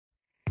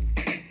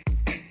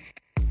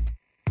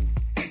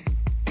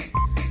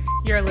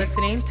You're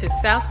listening to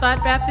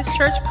Southside Baptist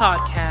Church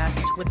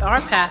Podcast with our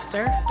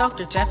pastor,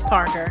 Dr. Jeff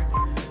Parker.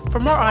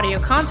 For more audio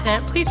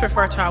content, please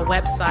refer to our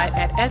website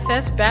at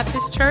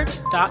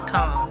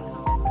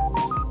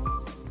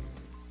ssbaptistchurch.com.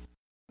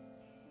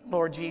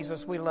 Lord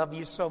Jesus, we love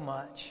you so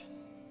much.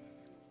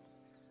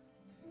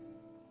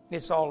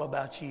 It's all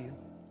about you.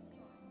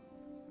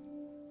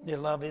 Your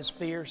love is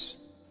fierce,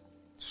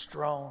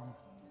 strong.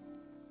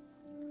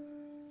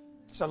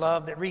 It's a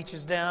love that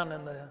reaches down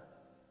in the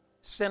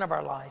sin of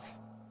our life.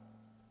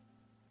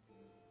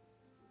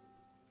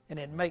 And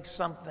it makes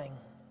something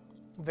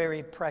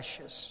very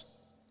precious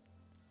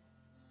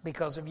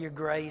because of your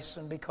grace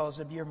and because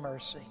of your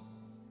mercy.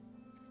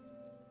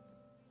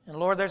 And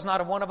Lord, there's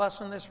not a one of us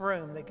in this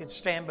room that could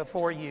stand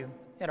before you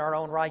in our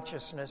own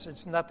righteousness.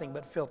 It's nothing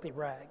but filthy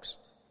rags.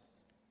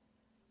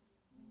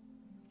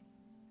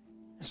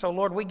 And so,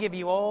 Lord, we give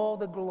you all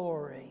the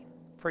glory,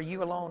 for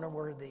you alone are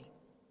worthy.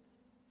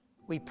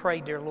 We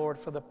pray, dear Lord,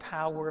 for the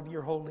power of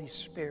your Holy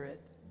Spirit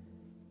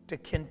to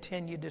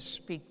continue to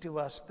speak to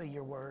us through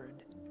your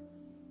word.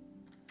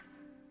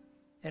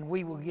 And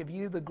we will give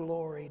you the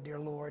glory, dear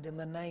Lord. In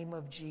the name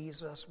of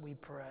Jesus, we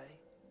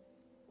pray.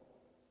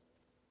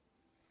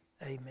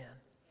 Amen.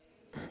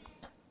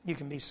 You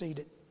can be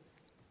seated.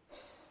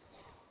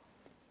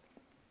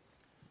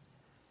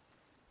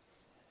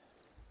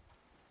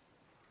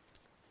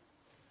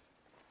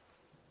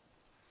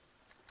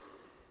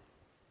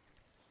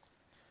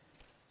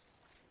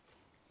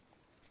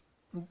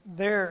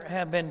 There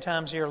have been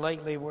times here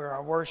lately where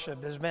our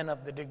worship has been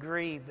of the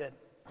degree that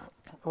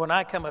when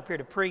I come up here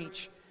to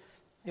preach,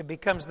 it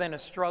becomes then a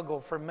struggle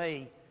for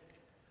me.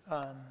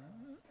 I'm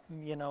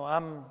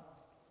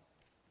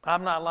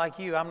not like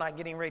you. I'm not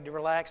getting ready to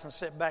relax and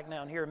sit back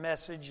now and hear a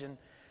message. And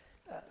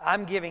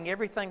I'm giving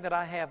everything that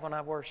I have when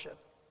I worship.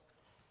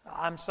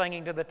 I'm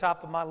singing to the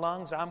top of my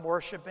lungs. I'm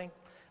worshiping.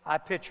 I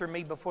picture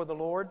me before the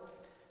Lord.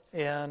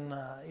 And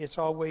it's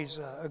always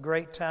a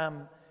great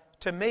time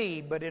to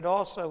me, but it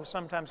also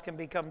sometimes can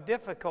become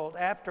difficult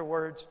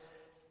afterwards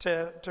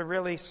to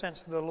really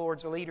sense the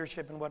Lord's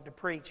leadership in what to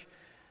preach.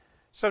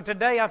 So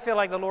today I feel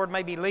like the Lord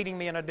may be leading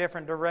me in a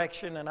different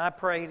direction, and I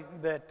pray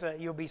that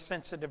you'll be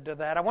sensitive to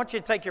that. I want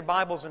you to take your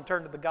Bibles and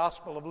turn to the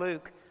Gospel of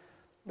Luke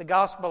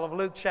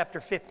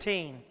chapter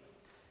 15.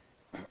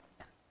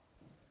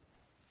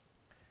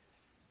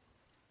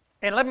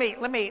 And let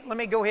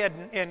me go ahead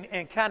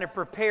and kind of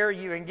prepare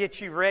you and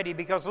get you ready,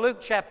 because Luke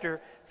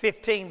chapter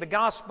 15, the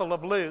Gospel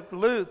of Luke.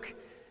 Luke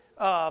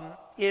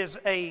is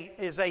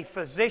a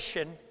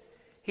physician.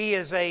 He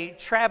is a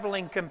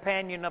traveling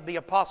companion of the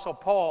Apostle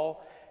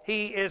Paul.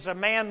 He is a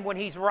man, when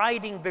he's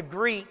writing the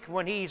Greek,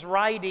 when he's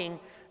writing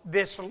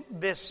this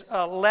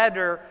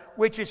letter,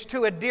 which is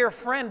to a dear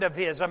friend of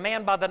his, a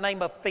man by the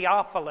name of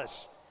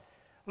Theophilus.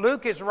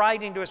 Luke is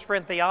writing to his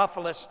friend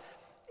Theophilus,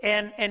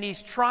 and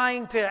he's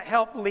trying to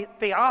help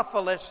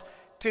Theophilus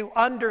to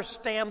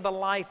understand the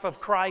life of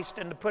Christ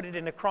and to put it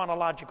in a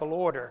chronological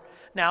order.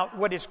 Now,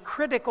 what is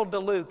critical to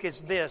Luke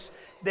is this,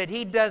 that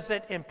he does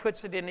it and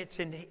puts it in its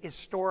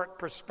historic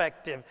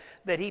perspective,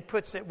 that he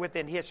puts it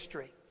within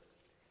history.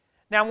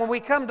 Now, when we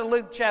come to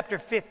Luke chapter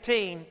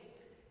 15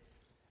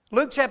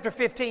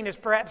 is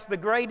perhaps the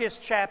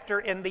greatest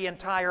chapter in the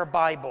entire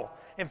Bible.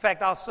 In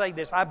fact, I'll say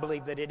this, I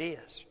believe that it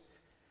is.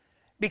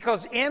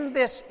 Because in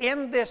this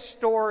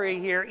story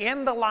here,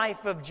 in the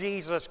life of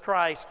Jesus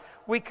Christ,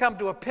 we come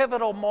to a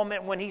pivotal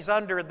moment when he's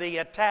under the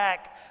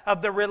attack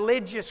of the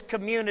religious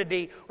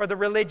community or the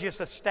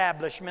religious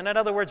establishment. In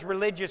other words,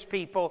 religious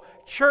people,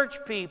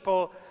 church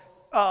people,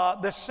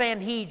 the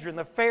Sanhedrin,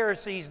 the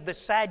Pharisees, the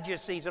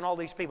Sadducees, and all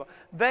these people.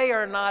 They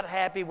are not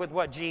happy with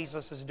what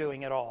Jesus is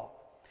doing at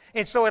all.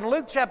 And so in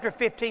Luke chapter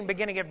 15,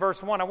 beginning at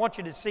verse 1, I want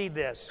you to see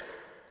this.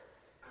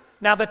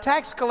 Now the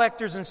tax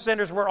collectors and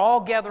sinners were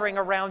all gathering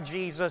around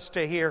Jesus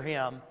to hear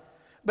him.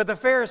 But the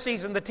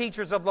Pharisees and the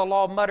teachers of the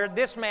law muttered,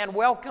 "This man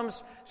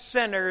welcomes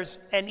sinners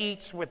and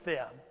eats with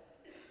them."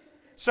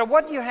 So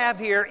what you have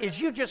here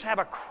is you just have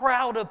a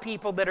crowd of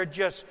people that are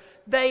just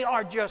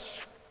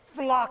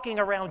flocking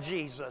around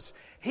Jesus.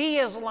 He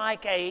is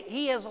like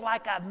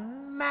a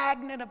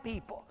magnet of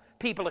people.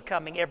 People are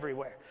coming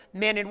everywhere.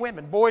 Men and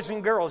women, boys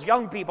and girls,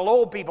 young people,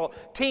 old people,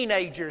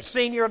 teenagers,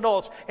 senior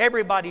adults,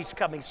 everybody's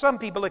coming. Some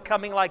people are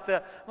coming like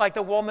the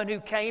woman who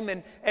came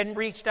and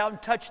reached out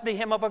and touched the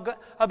hem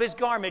of his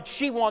garment.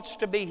 She wants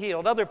to be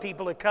healed. Other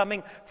people are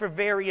coming for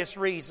various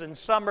reasons.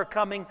 Some are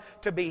coming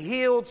to be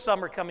healed.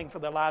 Some are coming for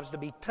their lives to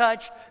be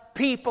touched.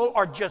 People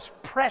are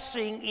just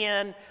pressing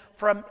in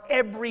from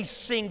every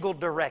single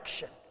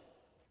direction.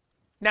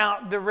 Now,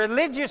 the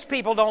religious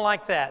people don't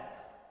like that.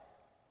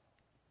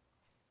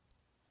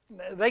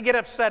 They get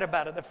upset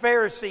about it. The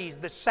Pharisees,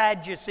 the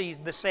Sadducees,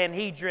 the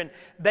Sanhedrin,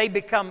 they're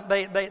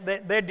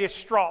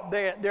distraught.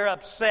 They're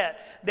upset.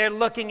 They're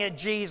looking at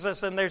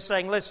Jesus and they're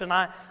saying, "Listen,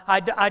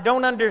 I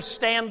don't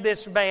understand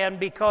this man,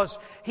 because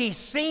he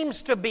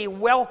seems to be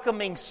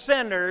welcoming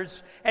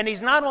sinners, and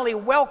he's not only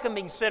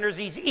welcoming sinners,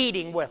 he's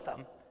eating with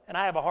them." And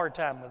I have a hard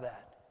time with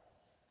that.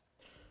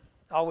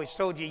 I always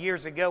told you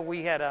years ago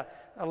we had a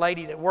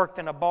lady that worked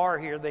in a bar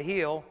here, The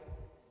Hill,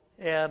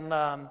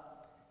 And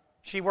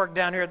she worked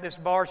down here at this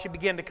bar. She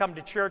began to come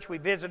to church. We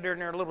visited her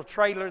in her little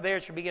trailer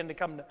there. She began to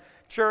come to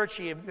church.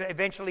 She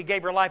eventually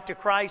gave her life to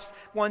Christ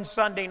one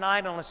Sunday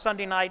night on a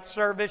Sunday night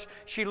service.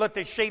 She looked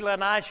at Sheila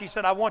and I. She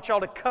said, I want y'all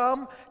to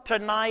come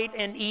tonight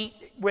and eat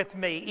with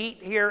me. Eat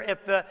here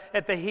at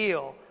the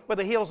Hill, where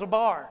the Hill's a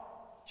bar.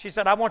 She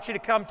said, I want you to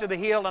come to the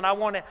Hill, and I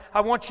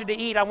want you to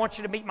eat. I want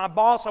you to meet my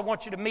boss. I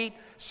want you to meet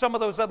some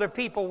of those other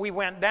people. We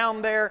went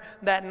down there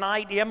that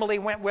night. Emily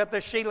went with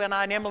us. Sheila and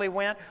I and Emily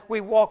went. We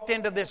walked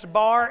into this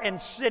bar, and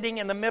sitting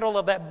in the middle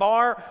of that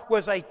bar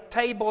was a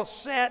table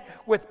set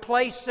with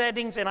place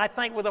settings, and I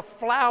think with a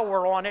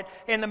flower on it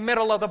in the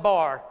middle of the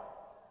bar.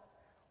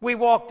 We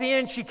walked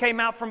in. She came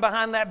out from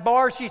behind that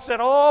bar. She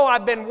said, oh,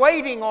 I've been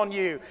waiting on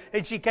you.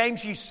 And she came.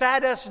 She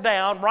sat us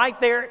down right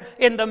there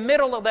in the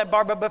middle of that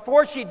bar. But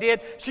before she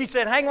did, she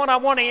said, hang on, I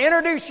want to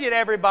introduce you to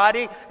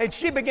everybody. And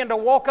she began to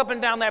walk up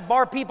and down that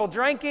bar, people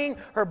drinking,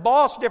 her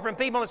boss, different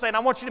people, and saying, I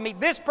want you to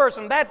meet this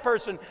person, that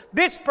person,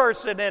 this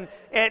person.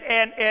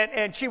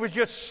 And she was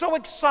just so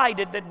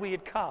excited that we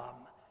had come.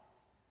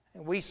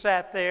 And we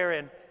sat there,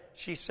 and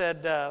she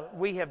said,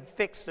 we have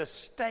fixed a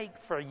steak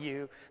for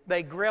you.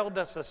 They grilled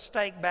us a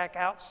steak back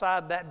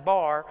outside that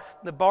bar.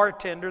 The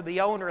bartender,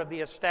 the owner of the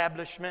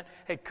establishment,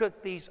 had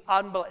cooked these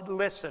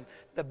listen,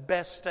 the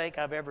best steak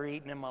I've ever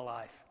eaten in my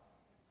life.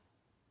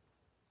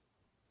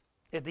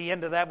 At the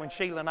end of that, when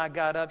Sheila and I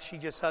got up, she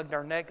just hugged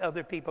our neck.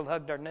 Other people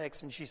hugged our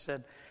necks, and she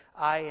said,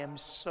 I am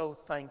so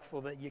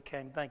thankful that you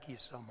came. Thank you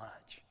so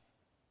much.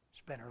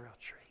 It's been a real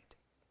treat.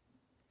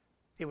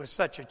 It was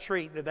such a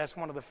treat that that's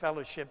one of the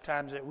fellowship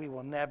times that we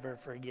will never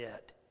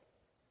forget.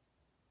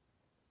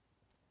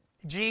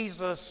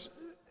 Jesus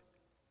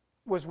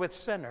was with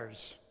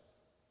sinners.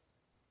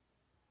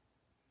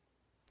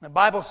 The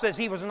Bible says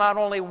he was not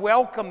only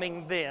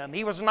welcoming them,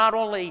 he was not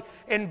only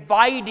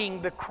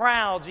inviting the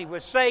crowds, he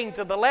was saying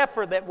to the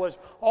leper that was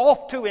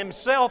off to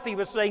himself, he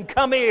was saying,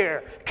 come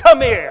here,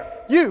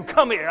 you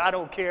come here, I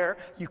don't care,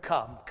 you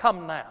come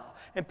now.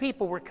 And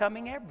people were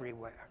coming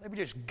everywhere. They were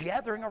just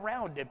gathering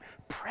around him,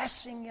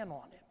 pressing in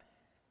on him.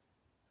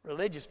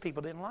 Religious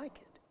people didn't like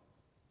it.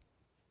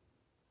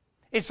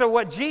 And so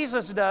what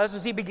Jesus does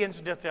is he begins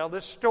to tell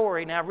this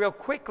story. Now, real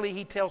quickly,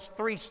 he tells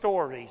 3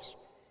 stories.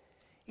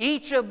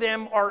 Each of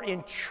them are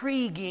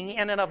intriguing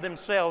in and of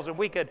themselves, and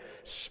we could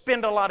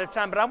spend a lot of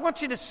time. But I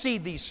want you to see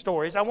these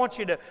stories. I want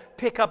you to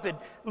pick up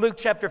at Luke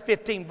chapter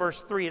 15,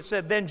 verse 3. It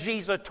said, then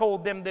Jesus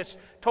told them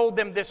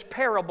this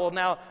parable.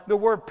 Now, the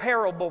word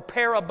parable,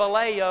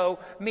 paraboleo,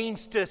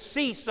 means to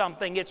see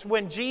something. It's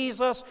when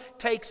Jesus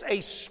takes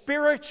a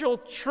spiritual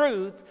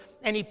truth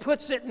and he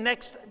puts it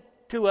next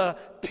to a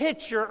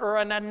picture or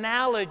an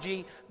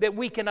analogy that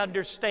we can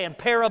understand.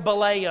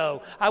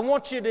 Paraboleo. I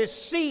want you to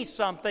see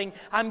something.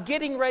 I'm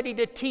getting ready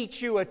to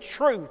teach you a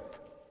truth.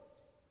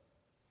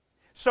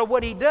 So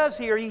what he does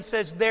here, he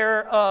says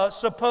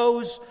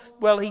suppose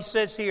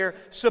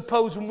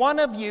one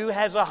of you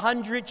has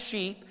 100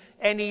 sheep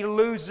and he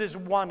loses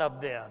one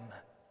of them.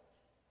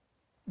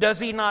 Does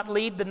he not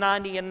leave the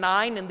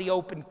 99 in the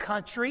open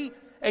country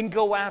and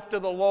go after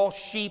the lost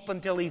sheep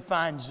until he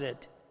finds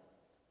it?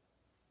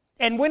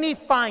 And when he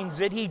finds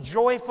it, he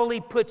joyfully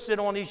puts it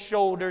on his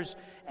shoulders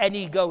and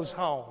he goes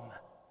home.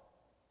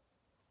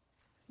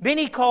 Then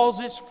he calls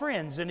his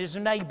friends and his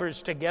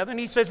neighbors together and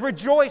he says,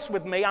 rejoice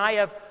with me, I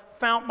have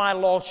found my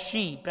lost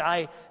sheep.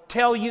 I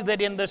tell you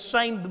that in the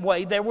same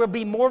way there will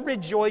be more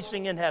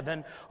rejoicing in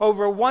heaven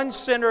over one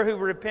sinner who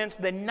repents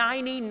than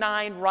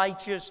 99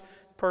 righteous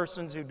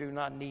persons who do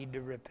not need to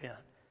repent.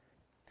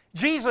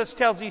 Jesus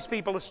tells these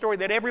people a story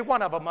that every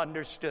one of them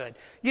understood.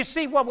 You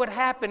see, what would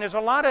happen is a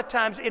lot of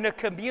times in a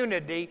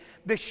community,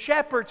 the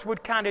shepherds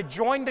would kind of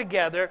join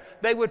together.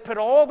 They would put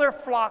all their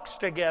flocks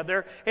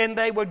together, and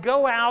they would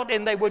go out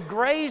and they would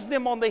graze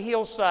them on the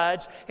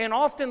hillsides, and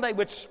often they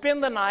would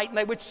spend the night and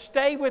they would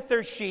stay with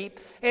their sheep,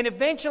 and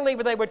eventually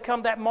they would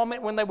come that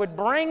moment when they would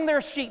bring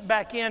their sheep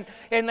back in,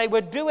 and they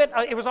would do it.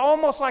 It was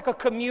almost like a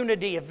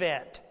community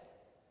event.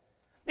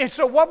 And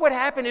so what would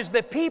happen is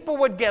that people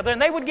would gather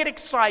and they would get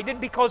excited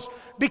because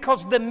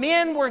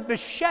the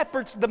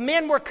shepherds, the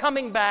men were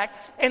coming back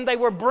and they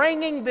were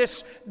bringing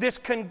this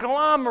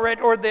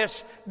conglomerate or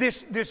this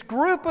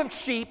group of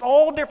sheep,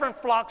 all different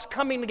flocks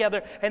coming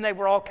together, and they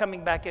were all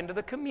coming back into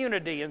the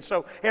community. And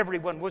so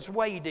everyone was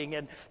waiting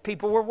and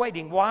people were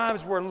waiting.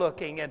 Wives were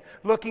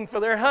looking for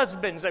their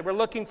husbands. They were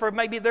looking for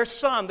maybe their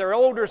son, their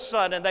older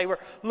son, and they were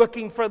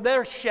looking for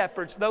their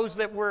shepherds, those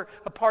that were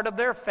a part of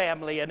their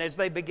family. And as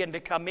they began to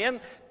come in,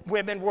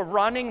 women were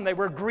running, they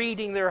were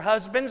greeting their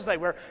husbands, they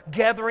were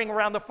gathering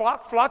around the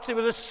flocks. It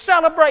was a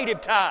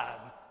celebrative time.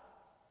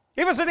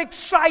 It was an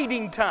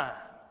exciting time.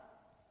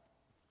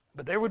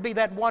 But there would be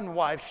that one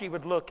wife, she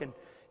would look and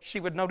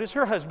she would notice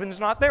her husband's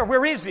not there.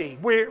 Where is he?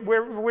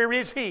 Where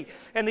is he?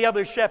 And the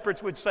other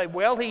shepherds would say,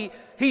 well,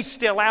 he's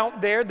still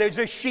out there. There's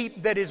a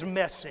sheep that is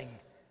missing.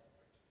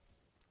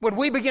 When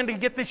we begin to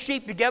get the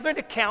sheep together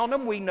to count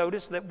them, we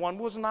notice that one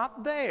was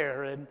not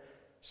there. And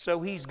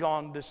so he's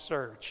gone to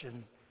search.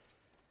 And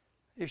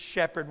his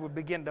shepherd would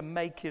begin to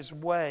make his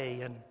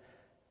way, and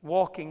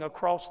walking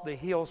across the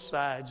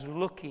hillsides,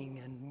 looking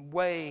and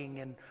weighing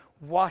and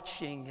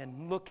watching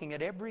and looking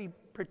at every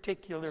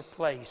particular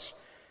place,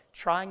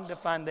 trying to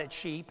find that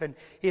sheep. And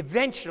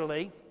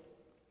eventually,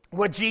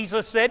 what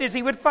Jesus said is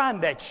he would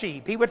find that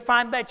sheep. He would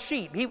find that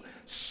sheep.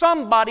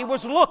 Somebody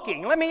was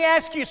looking. Let me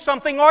ask you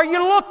something. Are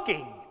you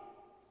looking?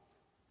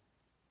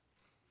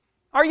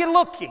 Are you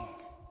looking?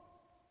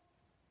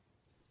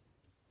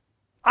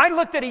 I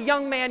looked at a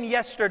young man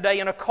yesterday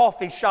in a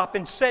coffee shop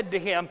and said to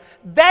him,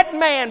 that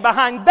man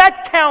behind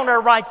that counter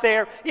right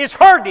there is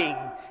hurting.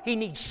 He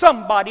needs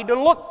somebody to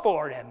look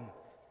for him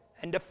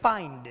and to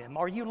find him.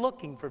 Are you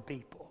looking for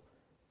people?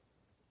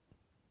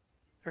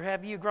 Or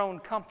have you grown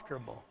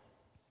comfortable?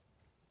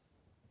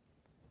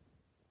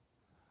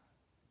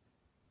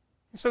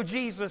 So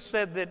Jesus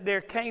said that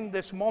there came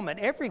this moment.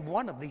 Every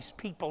one of these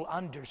people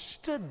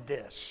understood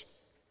this.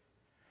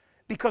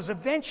 Because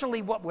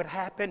eventually what would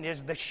happen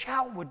is the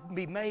shout would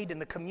be made in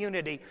the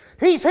community,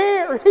 he's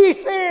here,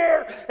 he's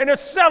here! And a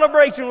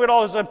celebration would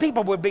all of a sudden,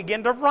 people would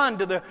begin to run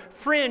to the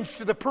fringe,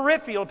 to the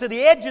peripheral, to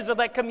the edges of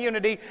that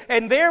community,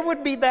 and there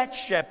would be that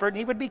shepherd, and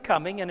he would be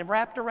coming, and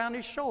wrapped around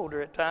his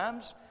shoulder at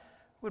times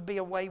would be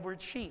a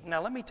wayward sheep.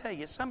 Now let me tell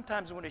you,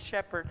 sometimes when a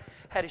shepherd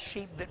had a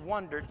sheep that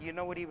wandered, you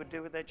know what he would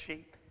do with that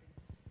sheep?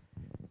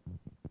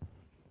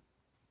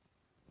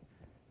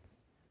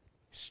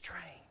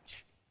 Strange.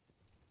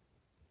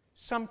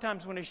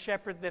 Sometimes when a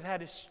shepherd that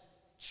had a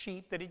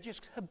sheep that had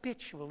just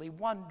habitually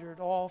wandered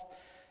off,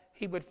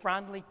 he would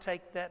finally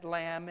take that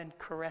lamb and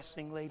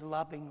caressingly,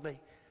 lovingly,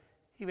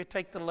 he would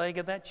take the leg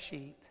of that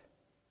sheep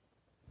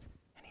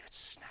and he would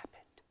snap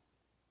it.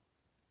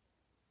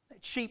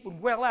 That sheep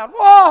would wail out,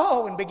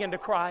 whoa, and begin to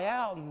cry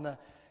out, and the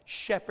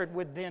shepherd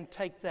would then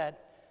take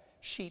that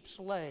sheep's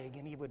leg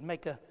and he would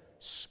make a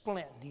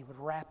splint and he would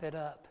wrap it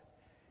up.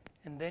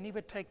 And then he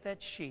would take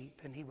that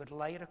sheep and he would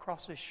lay it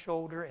across his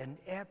shoulder, and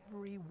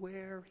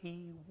everywhere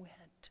he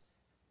went,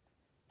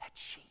 that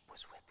sheep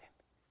was with him.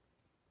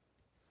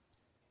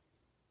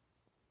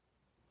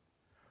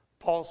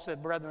 Paul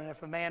said, brethren,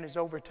 if a man is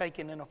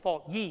overtaken in a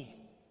fault, ye,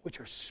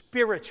 which are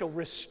spiritual,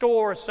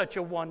 restore such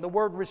a one. The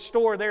word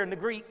restore there in the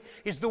Greek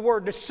is the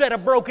word to set a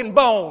broken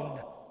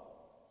bone.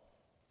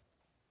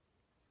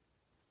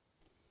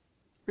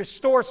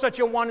 Restore such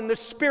a one in the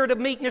spirit of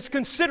meekness,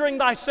 considering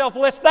thyself,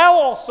 lest thou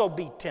also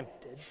be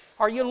tempted.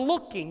 Are you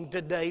looking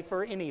today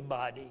for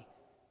anybody?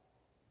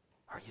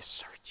 Are you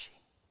searching?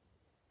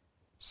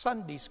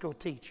 Sunday school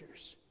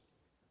teachers,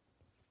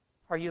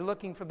 are you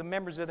looking for the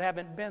members that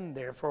haven't been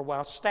there for a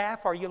while?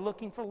 Staff, are you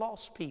looking for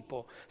lost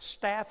people?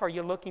 Staff, are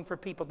you looking for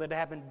people that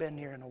haven't been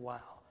here in a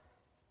while?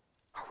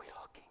 Are we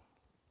looking?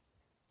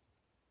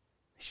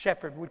 The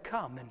shepherd would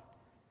come and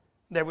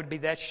there would be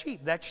that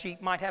sheep. That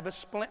sheep might have a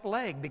splint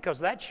leg because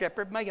that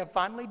shepherd may have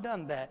finally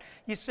done that.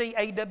 You see,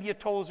 A.W.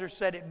 Tozer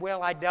said it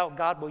well, I doubt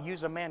God will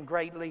use a man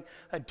greatly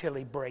until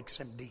he breaks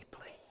him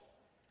deeply.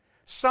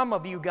 Some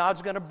of you,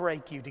 God's going to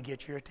break you to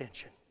get your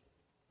attention.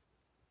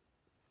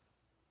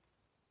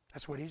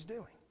 That's what he's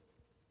doing.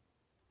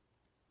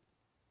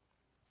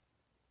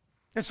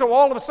 And so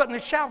all of a sudden the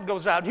shout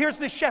goes out. Here's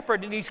the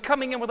shepherd, and he's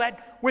coming in with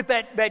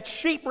that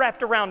sheep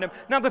wrapped around him.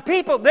 Now the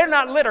people, they're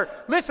not litter.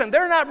 Listen,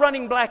 they're not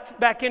running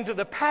back into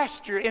the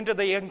pasture, into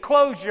the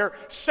enclosure,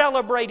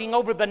 celebrating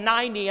over the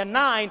 90 and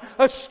 9.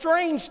 A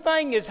strange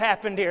thing has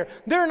happened here.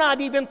 They're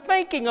not even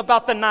thinking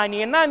about the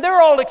 90 and 9.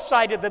 They're all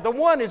excited that the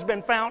one has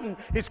been found and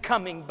is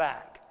coming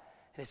back.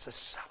 And it's a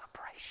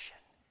celebration.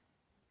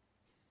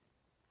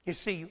 You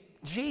see,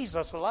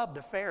 Jesus loved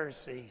the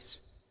Pharisees.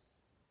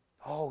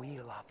 Oh, he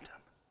loved them.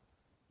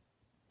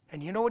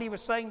 And you know what he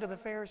was saying to the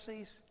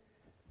Pharisees?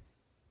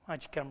 Why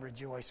don't you come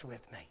rejoice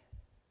with me?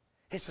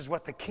 This is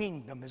what the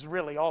kingdom is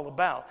really all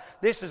about.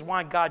 This is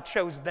why God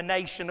chose the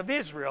nation of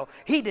Israel.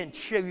 He didn't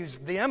choose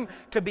them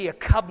to be a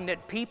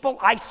covenant people,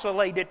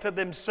 isolated to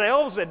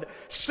themselves and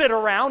sit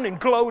around and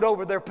gloat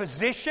over their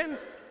position.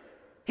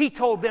 He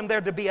told them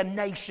they're to be a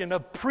nation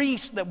of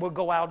priests that will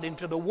go out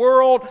into the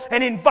world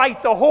and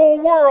invite the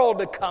whole world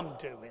to come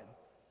to him.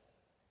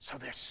 So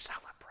they're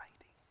celebrating.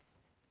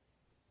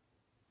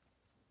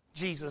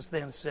 Jesus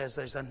then says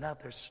there's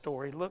another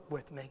story. Look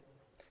with me.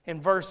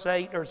 In verse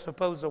 8, or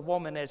suppose a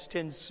woman has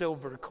 10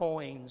 silver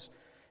coins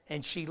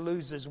and she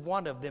loses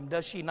one of them.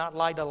 Does she not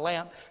light a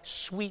lamp,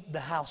 sweep the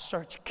house,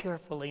 search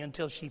carefully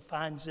until she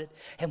finds it?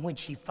 And when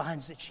she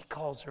finds it, she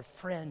calls her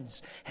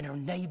friends and her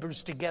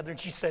neighbors together and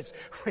she says,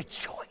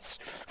 rejoice,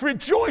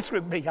 rejoice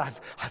with me. I've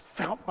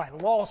found my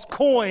lost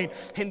coin.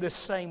 In the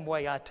same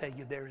way, I tell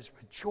you, there is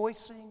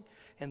rejoicing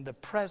in the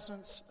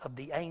presence of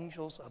the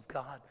angels of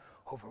God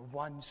over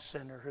one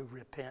sinner who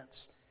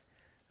repents.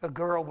 A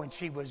girl, when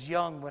she was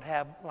young, would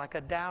have like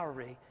a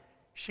dowry.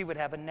 She would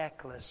have a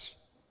necklace.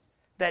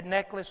 That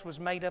necklace was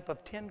made up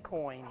of 10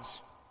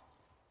 coins.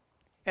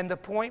 And the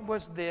point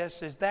was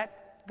this, is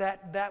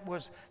that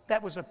was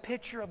a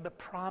picture of the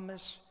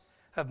promise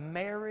of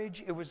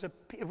marriage. It was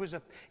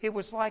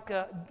like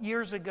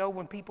years ago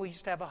when people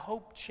used to have a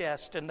hope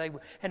chest, and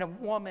a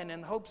woman,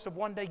 in hopes of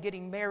one day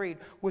getting married,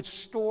 would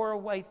store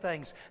away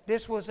things.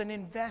 This was an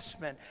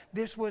investment.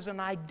 This was an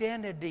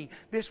identity.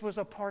 This was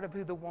a part of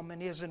who the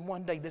woman is. And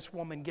one day this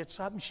woman gets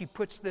up and she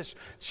puts this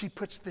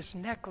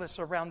necklace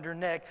around her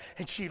neck,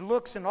 and she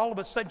looks, and all of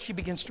a sudden she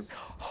begins to,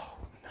 oh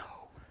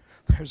no,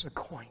 there's a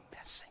coin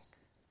missing.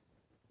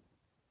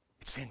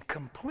 It's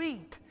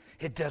incomplete.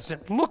 It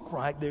doesn't look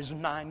right. There's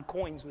 9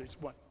 coins. There's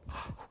one.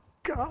 Oh,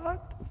 God.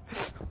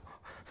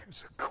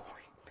 There's a coin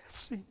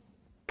missing.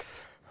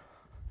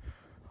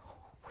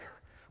 Oh,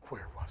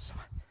 where was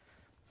I?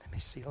 Let me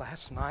see.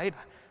 Last night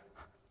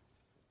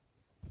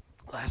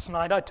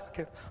I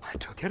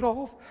took it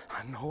off.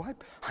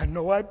 I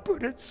know I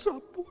put it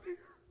somewhere.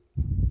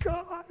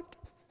 God.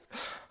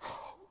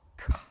 Oh,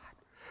 God.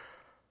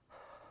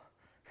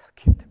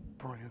 Get the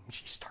broom.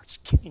 She starts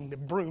getting the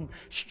broom.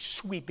 She's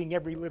sweeping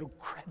every little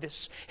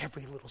crevice,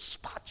 every little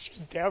spot. She's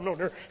down on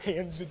her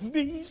hands and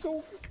knees.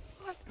 Oh,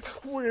 God,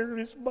 where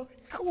is my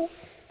coin?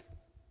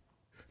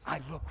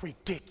 I look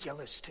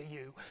ridiculous to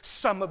you.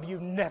 Some of you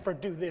never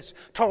do this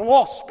to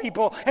lost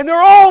people, and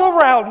they're all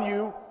around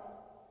you.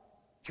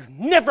 You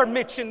never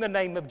mention the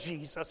name of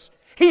Jesus.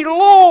 He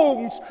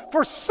longs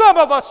for some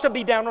of us to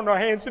be down on our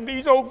hands and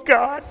knees. Oh,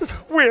 God,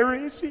 where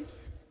is he?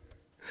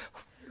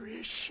 Where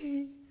is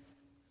she?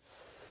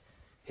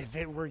 If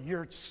it were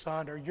your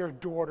son or your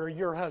daughter,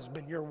 your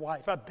husband, your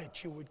wife, I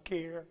bet you would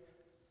care.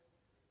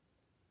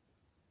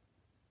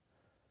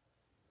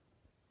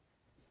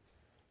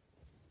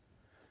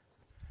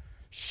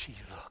 She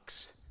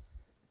looks.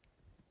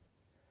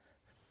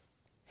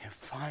 And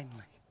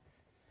finally,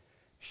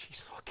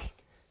 she's looking.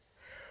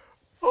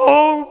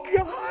 Oh,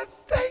 God,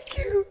 thank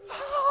you.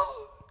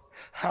 Oh,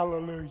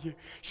 hallelujah.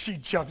 She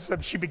jumps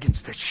up. She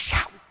begins to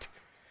shout.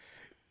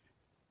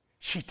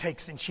 She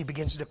takes and she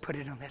begins to put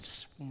it on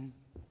that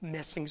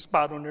missing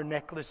spot on her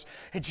necklace,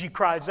 and she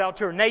cries out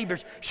to her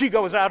neighbors. She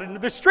goes out into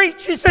the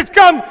street. She says,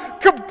 come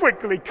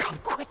quickly,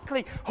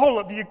 all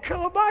of you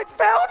come. I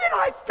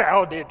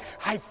found it.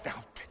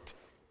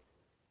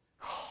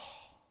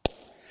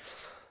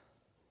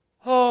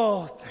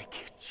 Oh, thank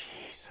you,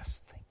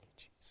 Jesus.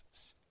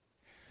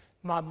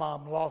 My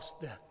mom lost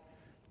the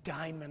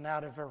diamond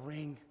out of her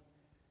ring,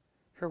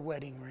 her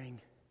wedding ring.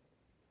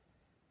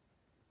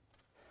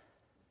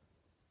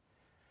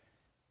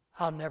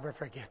 I'll never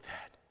forget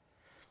that.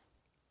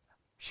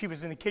 She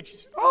was in the kitchen.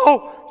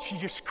 She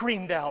just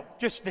screamed out,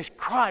 just this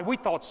cry. We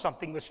thought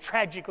something was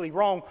tragically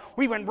wrong.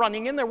 We went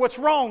running in there. What's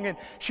wrong? And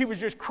she was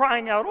just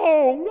crying out,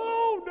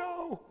 oh,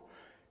 no.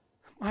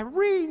 My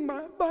ring,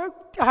 my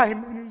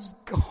diamond is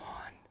gone.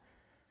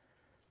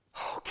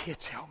 Oh,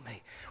 kids, help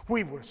me.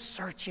 We were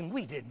searching.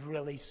 We didn't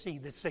really see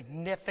the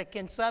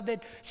significance of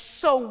it.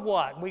 So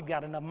what? We've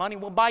got enough money.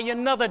 We'll buy you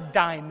another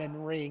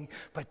diamond ring.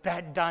 But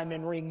that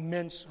diamond ring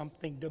meant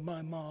something to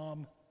my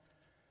mom.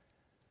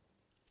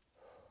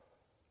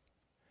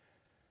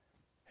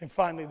 And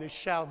finally, the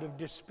shout of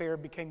despair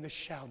became the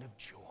shout of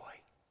joy.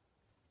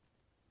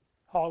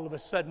 All of a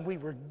sudden, we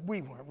weren't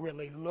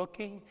really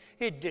looking.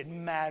 It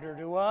didn't matter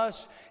to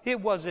us. It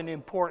wasn't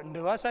important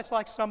to us. That's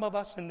like some of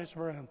us in this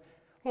room.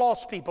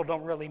 Lost people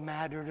don't really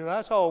matter to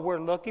us. Oh,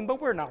 we're looking, but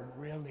we're not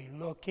really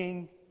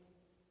looking.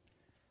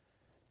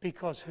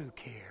 Because who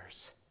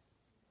cares?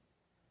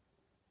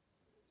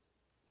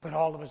 But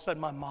all of a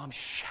sudden, my mom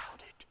shouted.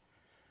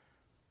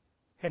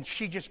 And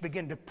she just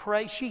began to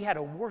pray. She had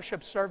a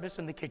worship service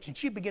in the kitchen.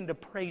 She began to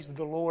praise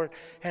the Lord.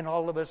 And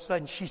all of a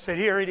sudden, she said,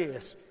 here it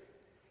is.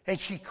 And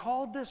she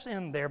called us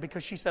in there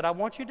because she said, I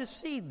want you to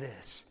see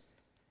this.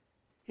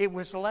 It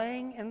was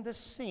laying in the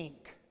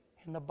sink,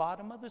 in the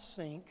bottom of the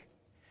sink.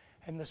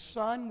 And the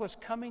sun was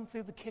coming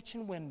through the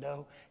kitchen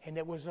window, and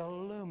it was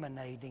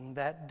illuminating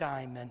that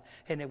diamond.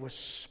 And it was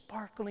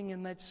sparkling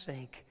in that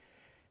sink.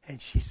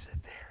 And she said,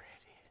 there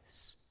it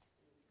is.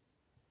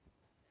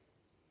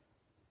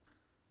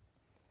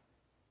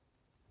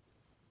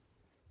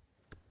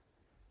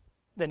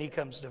 Then he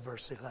comes to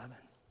verse 11.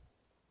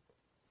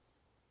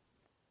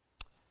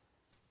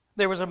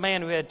 There was a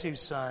man who had 2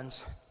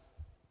 sons.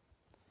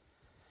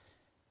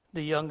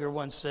 The younger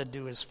one said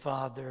to his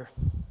father,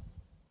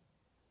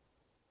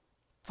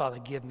 Father,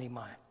 give me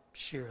my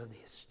share of the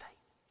estate.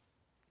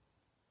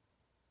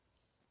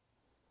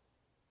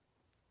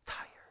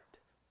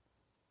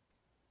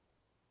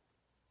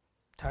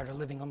 Tired of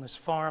living on this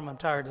farm. I'm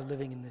tired of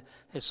living in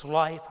this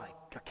life.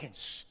 I can't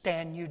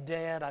stand you,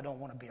 Dad. I don't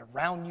want to be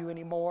around you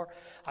anymore.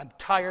 I'm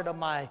tired of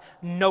my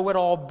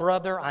know-it-all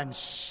brother. I'm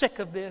sick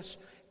of this.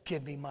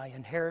 Give me my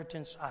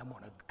inheritance. I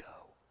want to go.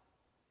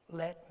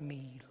 Let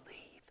me leave.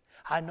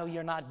 I know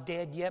you're not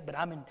dead yet, but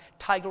I'm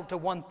entitled to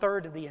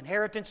 1/3 of the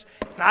inheritance,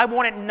 and I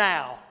want it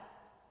now.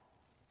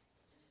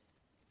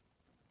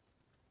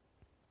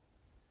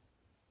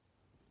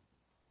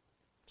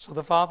 So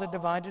the father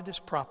divided his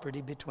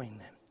property between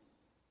them.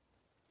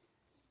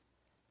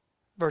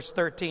 Verse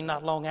 13,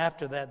 not long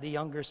after that, the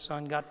younger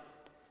son got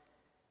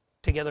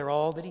together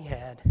all that he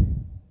had.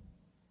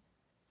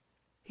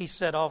 He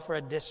set off for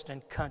a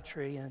distant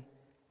country, and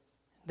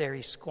There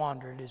he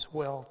squandered his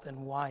wealth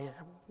in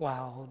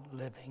wild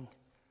living.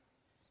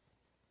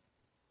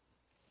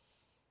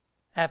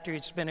 After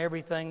he'd spent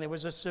everything, there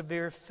was a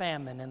severe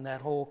famine in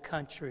that whole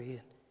country,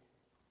 and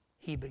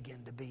he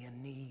began to be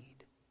in need.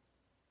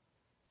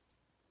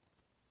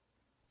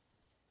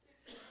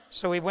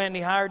 So he went and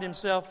he hired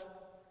himself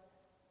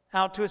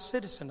out to a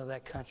citizen of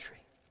that country,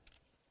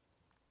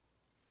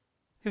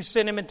 who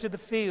sent him into the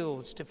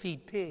fields to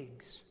feed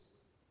pigs.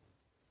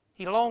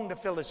 He longed to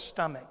fill his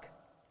stomach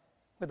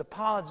with the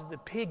pods the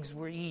pigs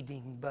were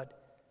eating, but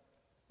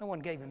no one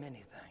gave him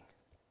anything.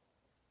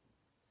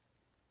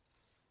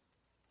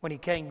 When he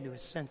came to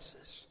his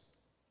senses,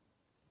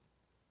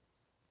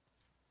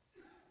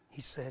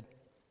 he said,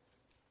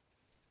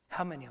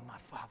 "How many of my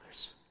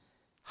father's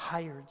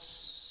hired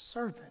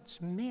servants,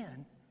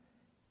 men,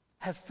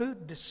 have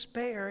food to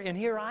spare, and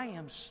here I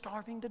am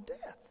starving to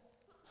death?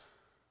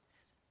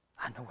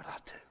 I know what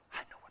I'll do.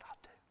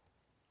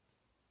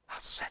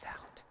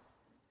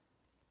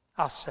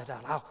 I'll set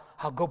out.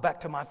 I'll go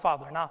back to my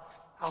father, and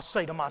I'll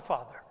say to my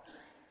father,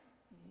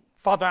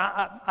 Father,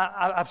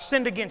 I've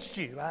sinned against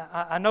you.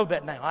 I know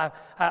that now.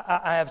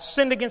 I have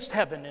sinned against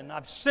heaven, and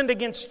I've sinned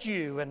against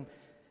you, and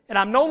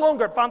I'm no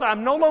longer, Father,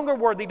 I'm no longer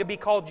worthy to be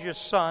called your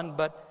son,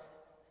 but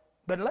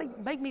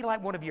make me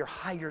like one of your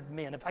hired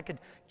men. If I could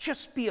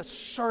just be a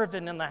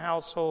servant in the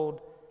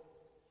household."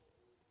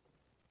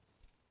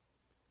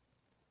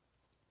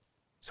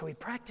 So he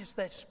practiced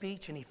that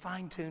speech, and he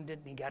fine-tuned it,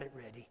 and he got it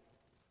ready.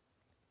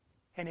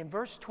 And in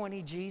verse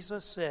 20,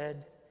 Jesus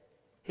said,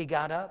 he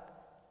got up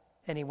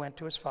and he went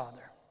to his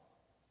father.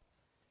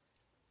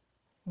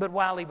 But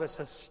while he was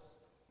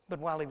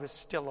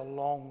still a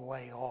long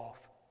way off,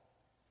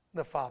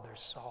 the father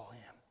saw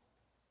him.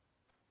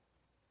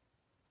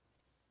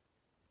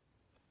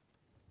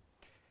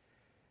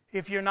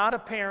 If you're not a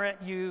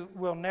parent, you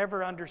will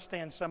never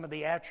understand some of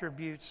the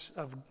attributes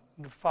of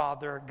the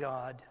Father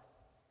God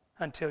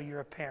until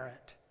you're a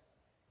parent.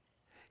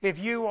 If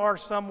you are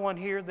someone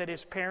here that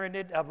is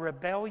parented a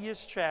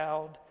rebellious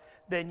child,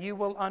 then you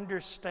will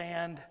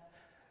understand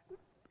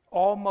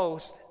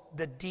almost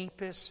the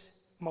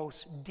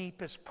most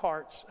deepest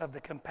parts of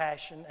the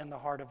compassion and the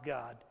heart of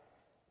God.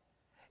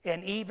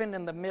 And even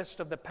in the midst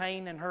of the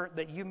pain and hurt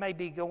that you may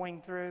be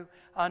going through,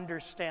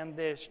 understand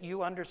this.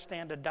 You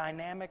understand a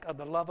dynamic of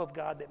the love of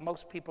God that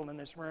most people in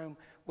this room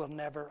will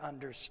never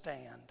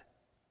understand.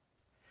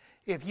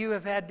 If you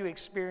have had to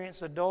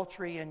experience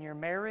adultery in your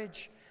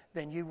marriage,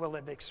 then you will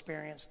have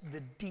experienced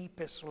the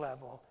deepest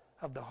level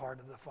of the heart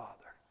of the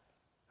Father,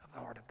 of the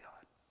heart of God.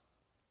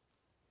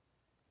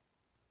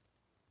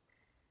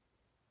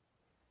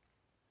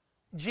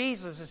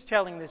 Jesus is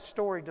telling this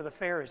story to the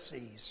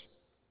Pharisees.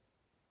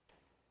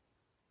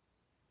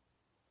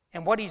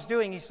 And what he's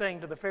doing, he's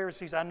saying to the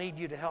Pharisees, I need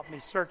you to help me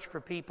search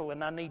for people,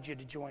 and I need you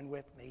to join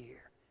with me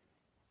here.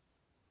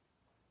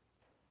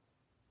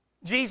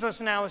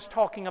 Jesus now is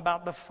talking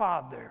about the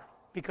Father,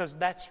 because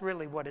that's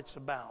really what it's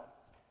about.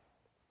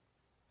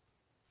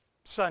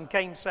 Son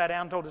came, sat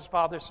down, told his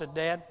father, said,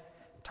 Dad,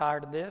 I'm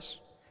tired of this.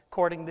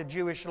 According to the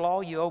Jewish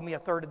law, you owe me a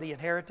third of the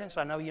inheritance.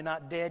 I know you're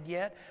not dead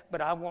yet,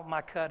 but I want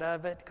my cut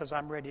of it because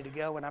I'm ready to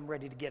go and I'm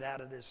ready to get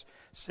out of this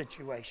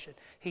situation.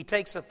 He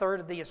takes a third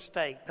of the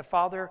estate. The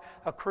father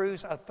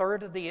accrues a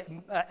third of the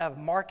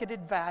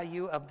marketed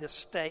value of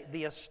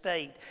the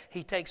estate.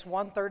 He takes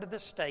 1/3 of the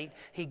estate.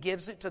 He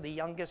gives it to the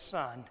youngest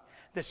son.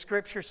 The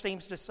scripture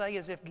seems to say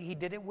as if he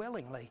did it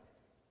willingly.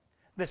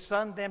 The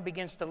son then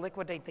begins to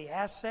liquidate the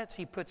assets.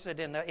 He puts it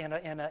in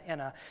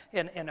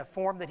a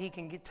form that he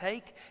can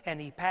take,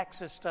 and he packs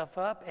his stuff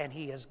up, and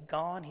he is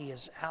gone. He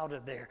is out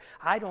of there.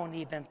 I don't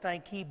even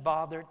think he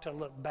bothered to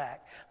look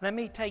back. Let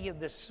me tell you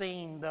the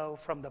scene, though,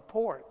 from the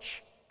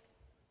porch.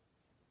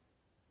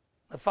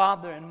 The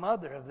father and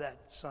mother of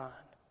that son,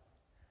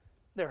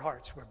 their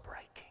hearts were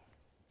breaking.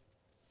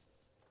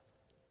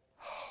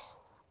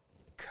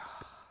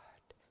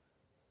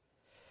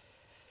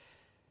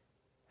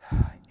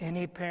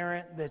 Any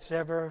parent that's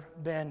ever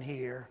been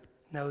here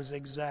knows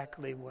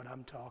exactly what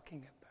I'm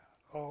talking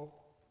about. Oh,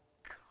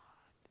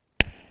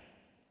 God.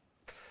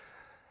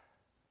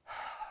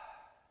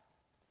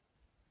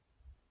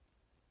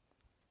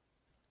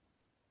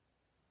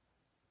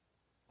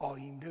 All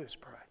you can do is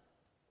pray.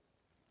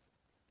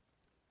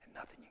 And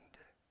nothing you can do.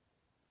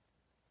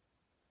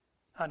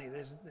 Honey, I know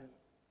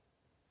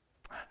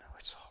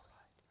it's all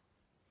right.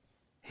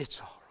 It's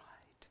all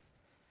right.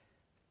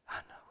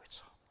 I know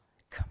it's all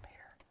right. Come here.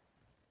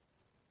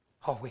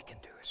 All we can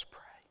do is pray.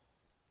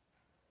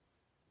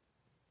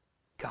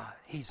 God,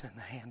 he's in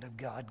the hand of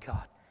God.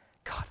 God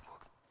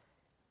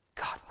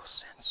will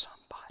send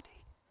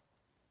somebody.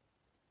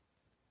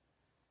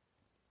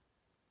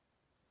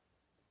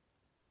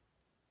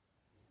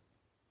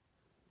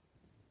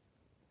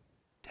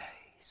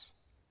 Days,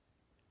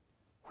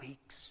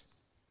 weeks,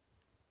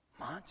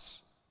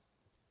 months,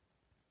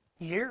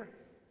 year,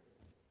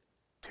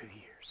 2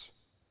 years.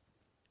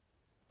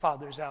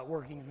 Father's out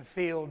working in the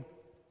field.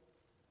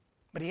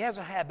 But he has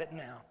a habit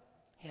now.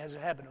 He has a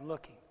habit of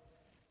looking.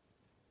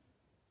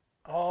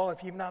 Oh,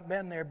 if you've not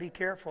been there, be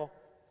careful.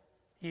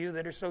 You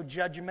that are so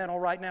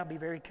judgmental right now, be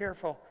very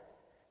careful.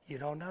 You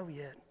don't know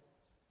yet.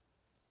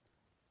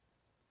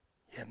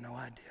 You have no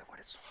idea what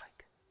it's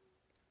like.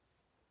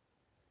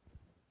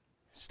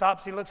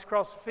 Stops, he looks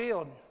across the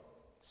field.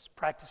 It's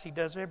practice he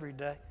does every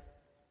day.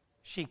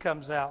 She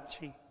comes out.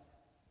 She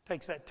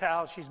takes that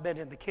towel. She's been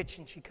in the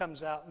kitchen. She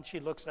comes out and she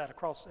looks out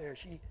across there.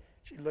 She's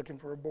looking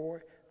for a boy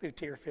through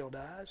tear-filled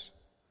eyes,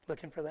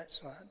 looking for that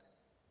son.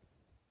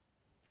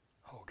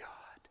 Oh, God,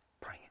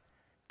 bring him.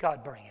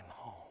 God, bring him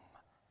home.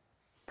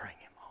 Bring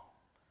him home.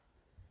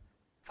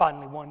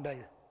 Finally, one day,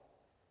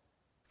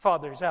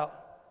 Father's out.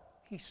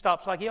 He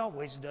stops like he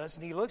always does,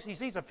 and he looks. He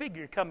sees a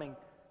figure coming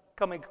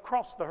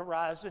across the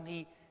horizon.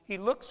 He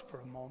looks for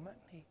a moment.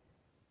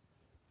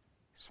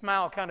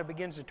 Smile kind of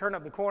begins to turn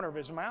up the corner of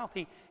his mouth.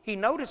 He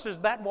notices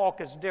that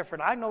walk is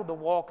different. I know the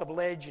walk of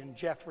Ledge and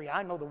Jeffrey.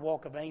 I know the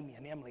walk of Amy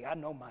and Emily. I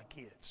know my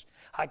kids.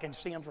 I can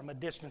see them from a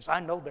distance. I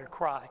know their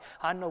cry.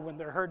 I know when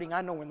they're hurting.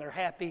 I know when they're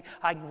happy.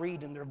 I can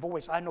read in their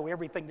voice. I know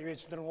everything there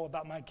is to know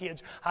about my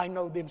kids. I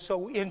know them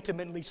so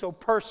intimately, so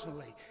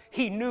personally.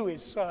 He knew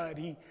his son.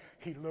 He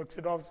looks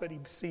and all of a sudden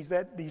he sees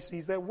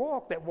that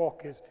walk. That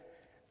walk is...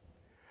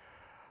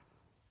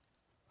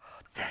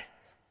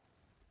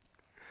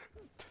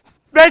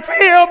 That's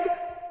him!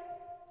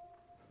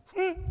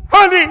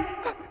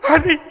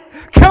 Honey,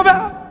 come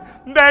out!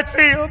 That's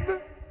him!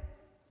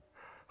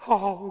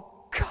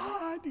 Oh,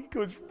 God, he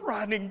goes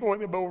running, boy,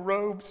 the old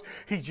robes.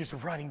 He's just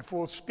running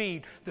full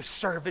speed. The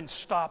servants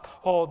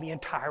stop. Oh, the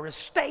entire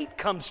estate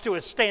comes to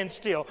a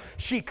standstill.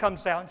 She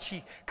comes out, and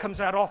she comes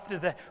out off to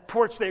the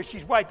porch there.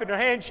 She's wiping her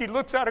hands. She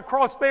looks out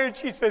across there, and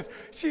she said,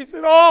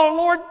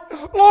 oh,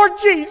 Lord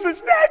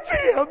Jesus, that's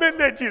him! And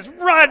they're just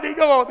running.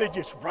 Oh, they're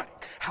just running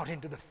out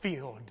into the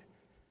field.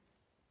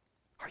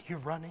 Are you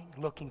running,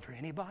 looking for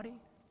anybody?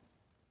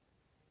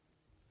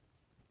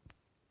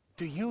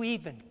 Do you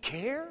even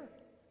care?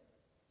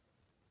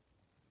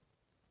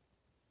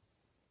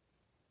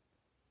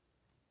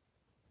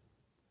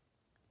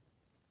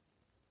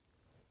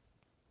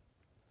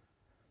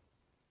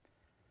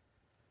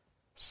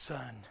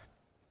 Son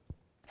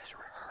has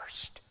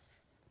rehearsed.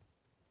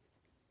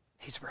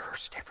 He's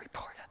rehearsed every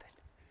part of it.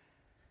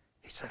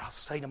 He said, I'll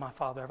say to my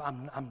father,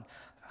 I'm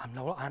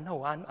no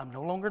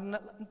longer...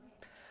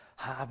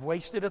 I've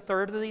wasted a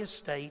third of the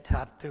estate.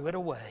 I threw it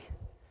away.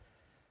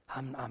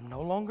 I'm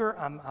no longer,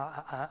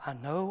 I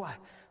know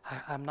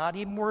I'm not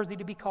even worthy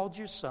to be called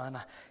your son.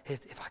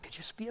 If I could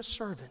just be a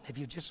servant, if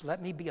you just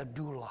let me be a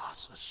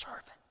doulos, a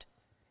servant.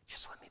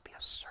 Just let me be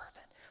a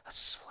servant, a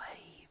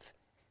slave.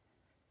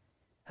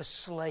 A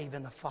slave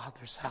in the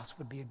Father's house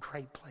would be a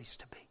great place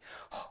to be.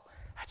 Oh,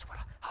 that's what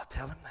I'll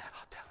tell him that.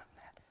 I'll tell him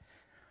that.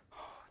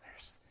 Oh,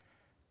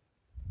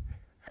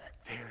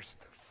 there's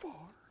the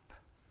farm.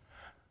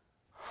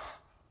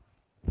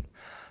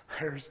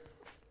 There's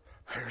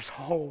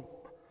home.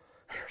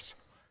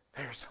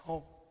 There's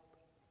home.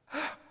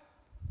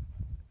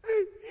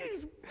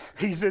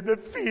 He's in the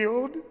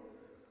field.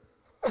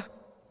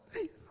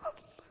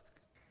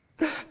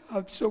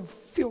 I'm so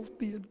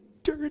filthy and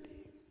dirty.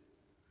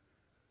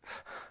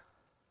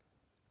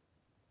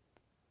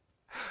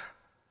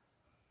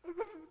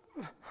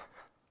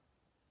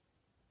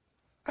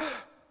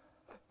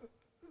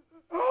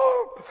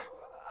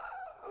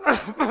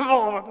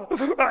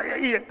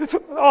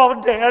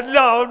 Oh, Dad,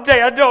 no,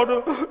 Dad,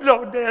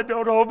 no, Dad,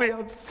 don't hold me.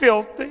 I'm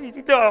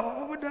filthy.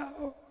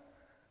 No.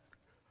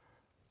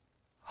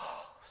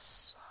 Oh,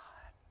 son,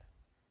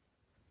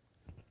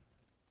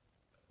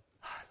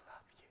 I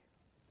love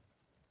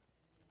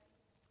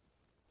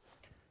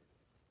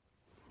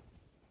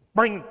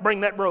you.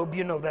 Bring that robe.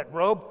 You know that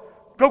robe.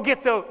 Go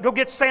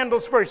get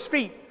sandals for his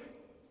feet.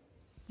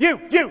 You,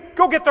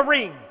 go get the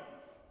ring.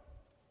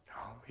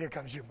 Oh, here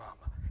comes your mama.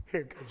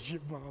 Here comes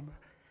your mama.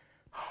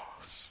 Oh,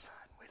 son,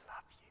 we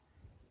love you.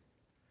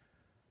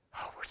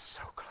 Oh, we're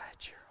so glad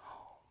you're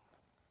home.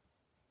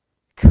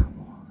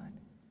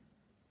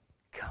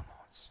 Come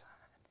on, son.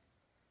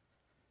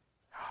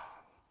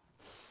 Oh.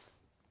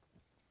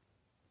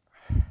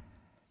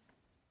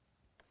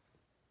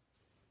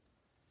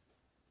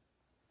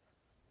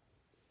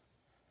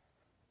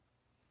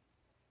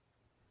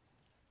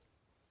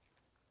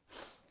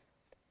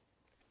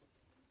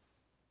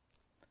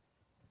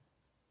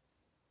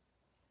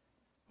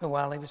 But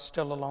while he was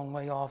still a long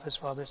way off, his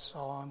father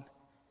saw him,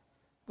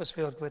 was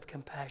filled with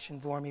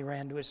compassion for him. He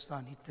ran to his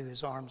son. He threw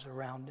his arms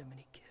around him and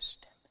he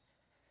kissed him.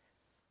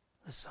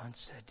 The son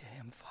said to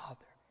him,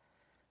 Father,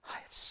 I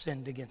have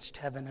sinned against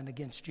heaven and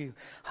against you.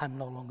 I'm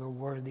no longer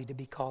worthy to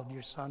be called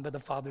your son. But the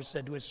father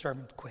said to his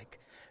servant, quick,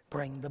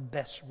 bring the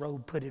best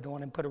robe, put it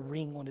on him, put a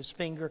ring on his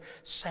finger,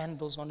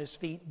 sandals on his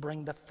feet,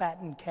 bring the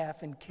fattened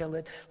calf and kill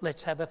it.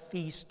 Let's have a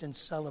feast and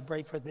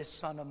celebrate, for this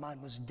son of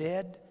mine was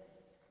dead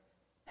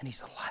and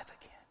he's alive again.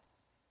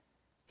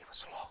 He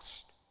was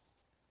lost.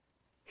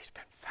 He's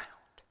been found.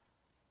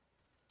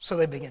 So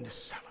they began to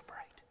celebrate.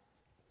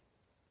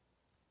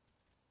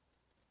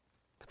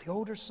 But the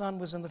older son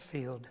was in the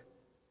field.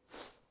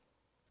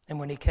 And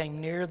when he came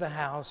near the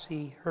house,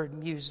 he heard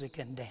music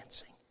and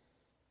dancing.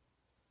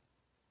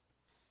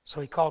 So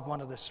he called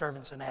one of the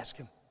servants and asked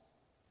him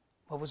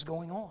what was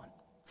going on.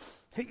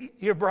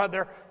 Your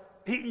brother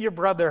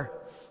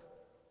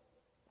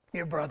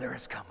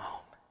has come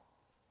home.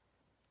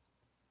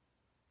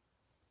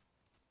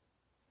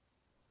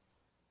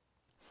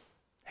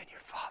 And your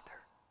father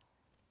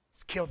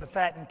has killed the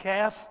fattened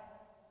calf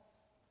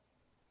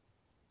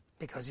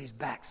because he's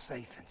back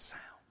safe and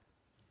sound.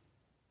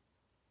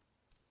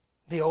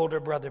 The older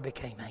brother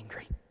became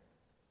angry.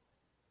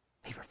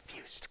 He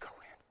refused to go in.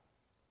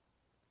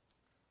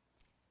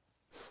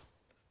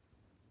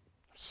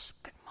 I've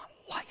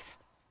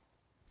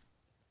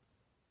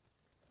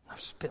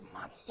spent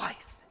my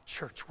life in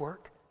church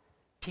work,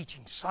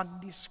 teaching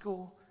Sunday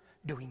school,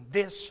 doing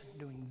this and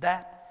doing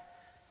that.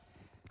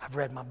 I've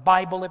read my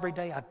Bible every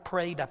day. I've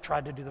prayed. I've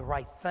tried to do the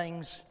right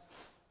things.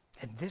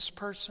 And this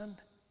person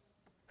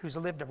who's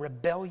lived a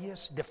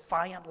rebellious,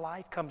 defiant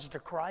life comes to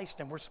Christ,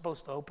 and we're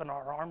supposed to open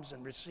our arms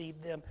and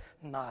receive them?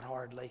 Not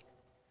hardly.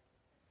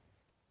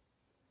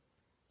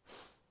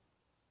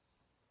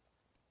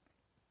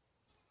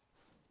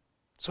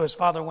 So his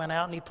father went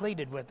out and he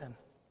pleaded with him.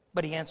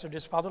 But he answered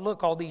his father,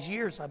 look, all these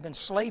years I've been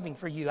slaving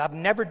for you. I've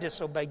never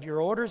disobeyed your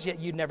orders, yet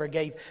you never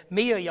gave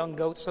me a young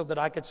goat so that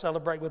I could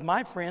celebrate with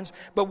my friends.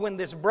 But when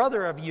this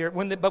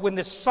when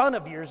this son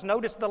of yours,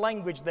 notice the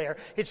language there,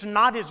 it's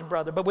not his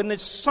brother, but when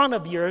this son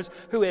of yours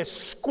who has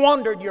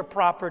squandered your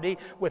property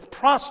with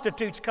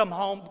prostitutes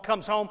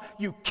comes home,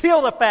 you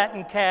kill the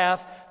fattened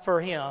calf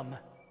for him.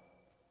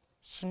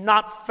 It's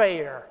not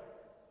fair.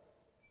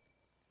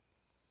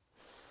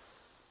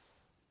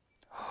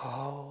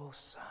 Oh,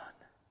 son.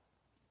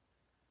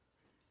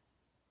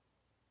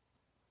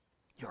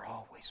 You're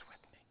always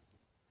with me.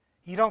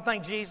 You don't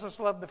think Jesus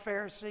loved the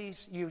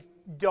Pharisees? You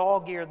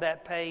dog-ear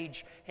that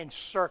page and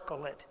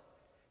circle it.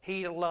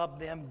 He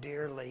loved them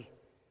dearly.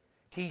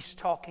 He's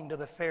talking to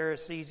the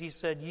Pharisees. He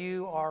said,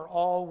 you are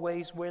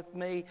always with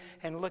me.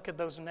 And look at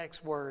those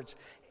next words.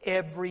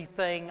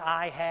 Everything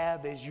I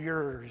have is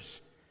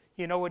yours.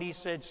 You know what he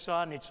said,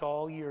 son? It's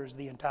all yours.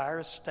 The entire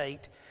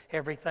estate.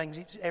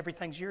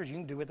 Everything's yours. You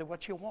can do with it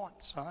what you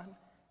want, son.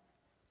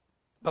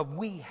 But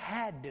we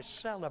had to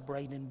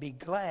celebrate and be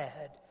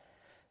glad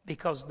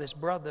because this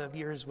brother of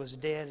yours was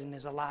dead and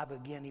is alive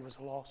again. He was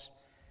lost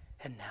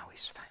and now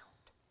he's found.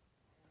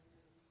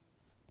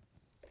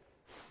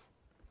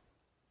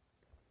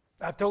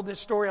 I've told this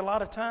story a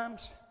lot of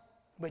times,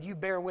 but you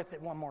bear with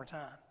it one more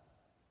time.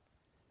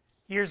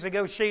 Years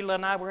ago, Sheila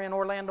and I were in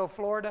Orlando,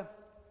 Florida.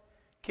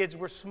 Kids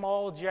were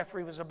small.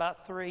 Jeffrey was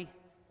about 3.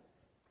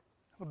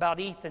 About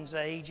Ethan's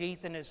age.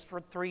 Ethan is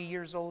 3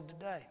 years old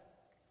today.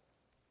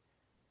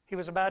 He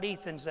was about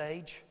Ethan's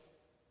age.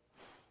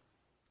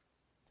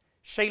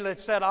 Sheila had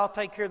said, I'll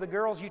take care of the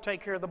girls, you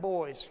take care of the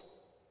boys.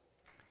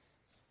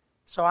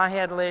 So I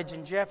had Ledge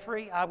and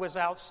Jeffrey. I was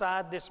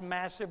outside this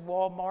massive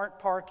Walmart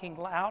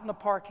out in the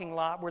parking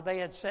lot where they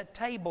had set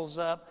tables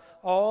up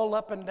all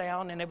up and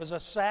down, and it was a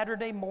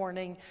Saturday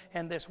morning,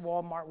 and this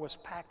Walmart was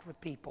packed with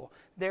people.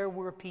 There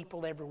were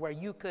people everywhere.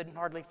 You couldn't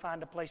hardly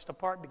find a place to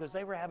park because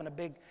they were having a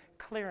big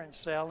clearance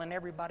sale, and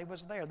everybody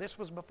was there. This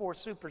was before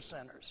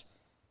supercenters.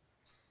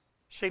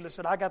 Sheila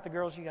said, I got the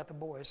girls, you got the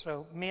boys.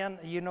 So men,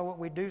 you know what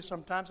we do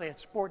sometimes? They had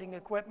sporting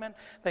equipment.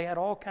 They had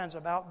all kinds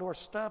of outdoor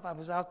stuff. I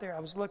was out there. I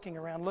was looking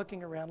around.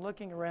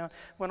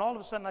 When all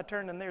of a sudden I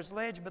turned and there's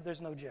Ledge, but there's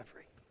no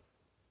Jeffrey.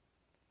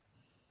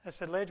 I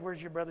said, Ledge,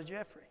 where's your brother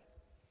Jeffrey?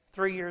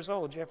 3 years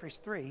old. Jeffrey's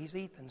 3. He's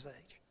Ethan's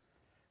age.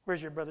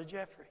 Where's your brother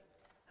Jeffrey?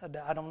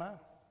 I don't know.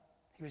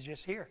 He was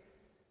just here.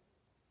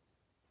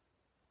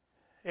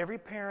 Every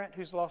parent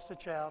who's lost a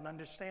child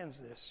understands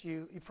this.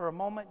 For a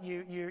moment,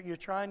 you're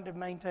trying to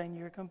maintain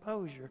your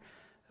composure.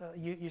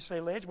 You say,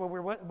 Ledge,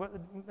 well,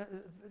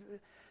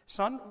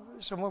 son,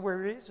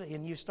 where is he?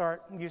 And you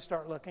start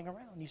looking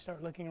around. You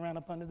start looking around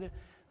up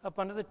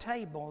under the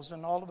tables,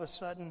 and all of a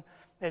sudden,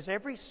 as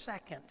every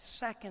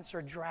seconds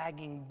are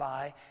dragging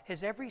by,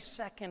 as every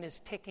second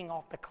is ticking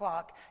off the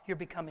clock, you're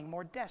becoming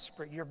more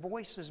desperate. Your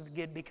voice is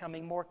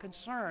becoming more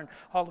concerned.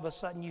 All of a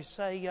sudden, you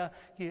say,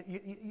 you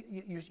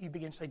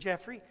begin to say,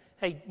 Jeffrey,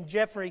 hey,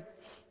 Jeffrey,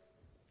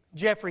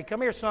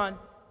 come here, son.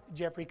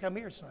 Jeffrey, come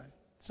here, son.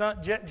 Son,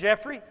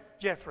 Jeffrey,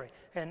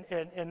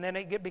 and then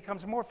it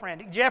becomes more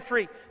frantic.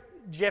 Jeffrey.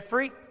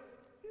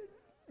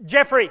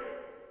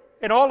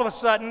 And all of a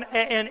sudden,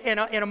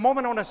 in a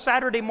moment on a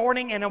Saturday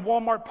morning in a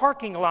Walmart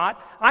parking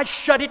lot, I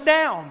shut it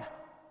down.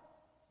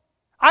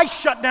 I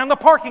shut down the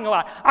parking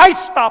lot. I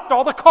stopped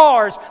all the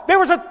cars. There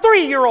was a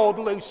 3-year-old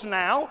loose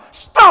now.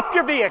 Stop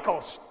your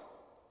vehicles.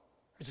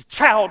 There's a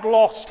child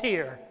lost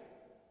here.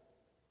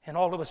 And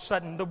all of a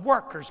sudden, the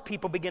workers,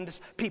 people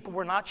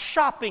were not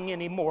shopping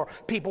anymore.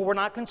 People were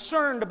not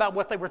concerned about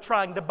what they were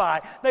trying to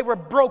buy. They were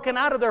broken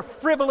out of their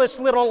frivolous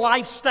little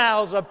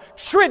lifestyles of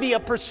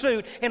trivia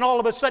pursuit. And all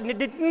of a sudden, it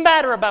didn't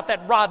matter about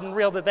that rod and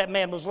reel that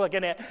man was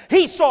looking at.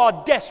 He saw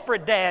a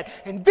desperate dad,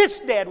 and this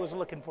dad was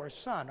looking for his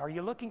son. Are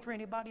you looking for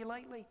anybody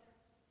lately?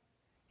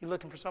 You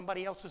looking for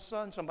somebody else's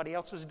son, somebody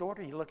else's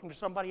daughter? You looking for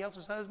somebody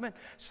else's husband,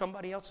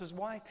 somebody else's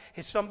wife?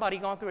 Has somebody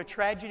gone through a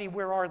tragedy?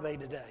 Where are they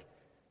today?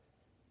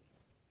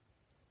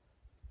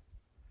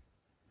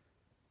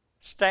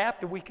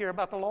 Staff, do we care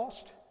about the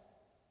lost?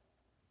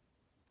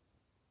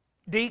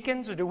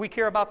 Deacons, do we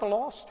care about the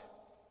lost?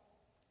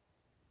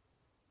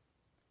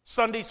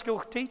 Sunday school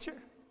teacher?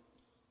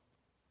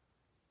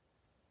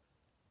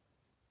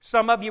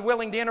 Some of you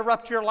willing to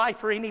interrupt your life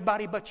for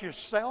anybody but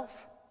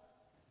yourself?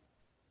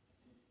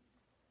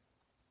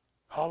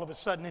 All of a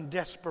sudden, in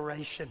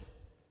desperation,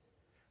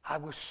 I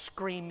was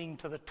screaming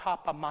to the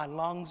top of my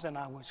lungs and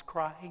I was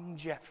crying,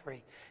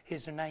 Jeffrey.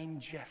 His name,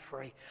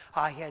 Jeffrey.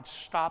 I had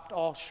stopped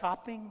all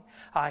shopping.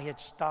 I had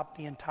stopped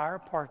the entire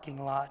parking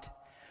lot.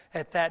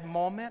 At that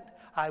moment,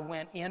 I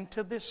went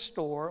into this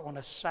store on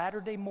a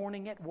Saturday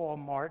morning at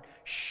Walmart,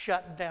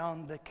 shut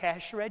down the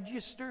cash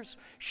registers,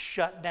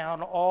 shut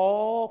down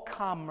all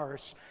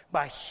commerce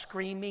by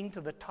screaming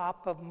to the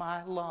top of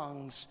my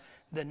lungs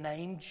the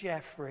name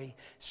Jeffrey,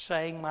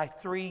 saying, my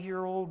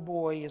 3-year-old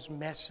boy is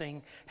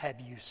missing. Have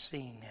you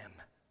seen him?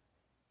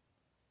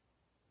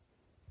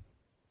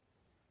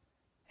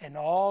 And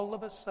all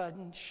of a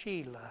sudden,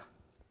 Sheila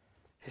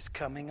is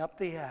coming up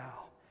the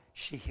aisle.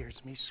 She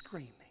hears me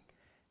screaming,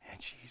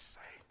 and she's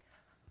saying,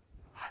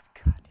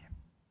 I've got him.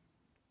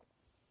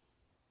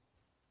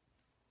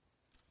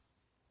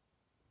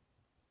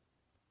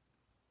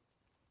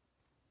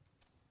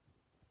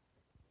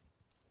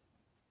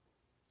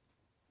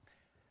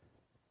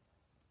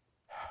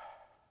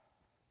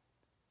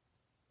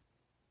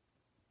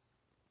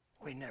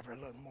 We never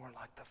look more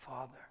like the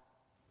Father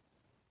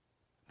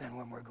than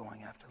when we're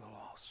going after the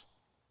lost.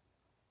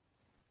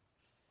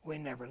 We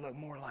never look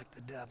more like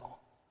the devil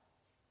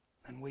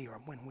than we are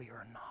when we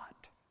are not.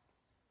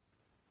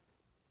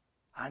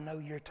 I know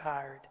you're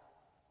tired.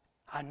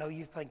 I know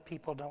you think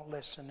people don't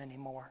listen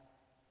anymore.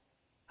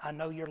 I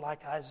know you're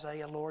like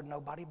Isaiah, Lord,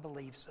 nobody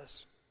believes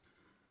us.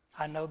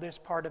 I know there's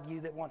part of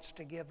you that wants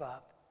to give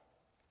up.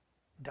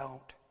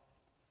 Don't.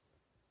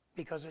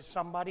 Because it's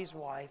somebody's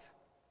wife,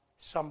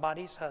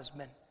 somebody's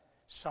husband,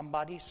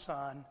 somebody's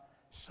son,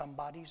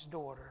 somebody's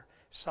daughter.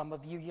 Some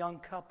of you young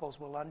couples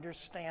will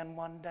understand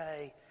one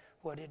day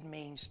what it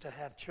means to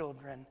have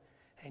children.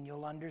 And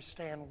you'll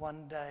understand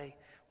one day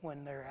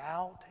when they're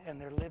out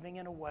and they're living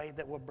in a way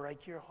that will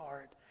break your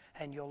heart.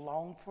 And you'll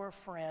long for a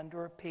friend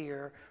or a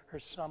peer or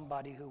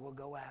somebody who will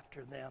go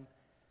after them.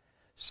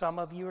 Some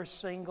of you are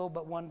single,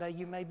 but one day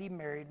you may be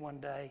married one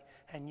day.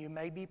 And you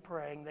may be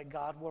praying that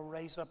God will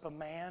raise up a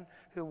man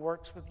who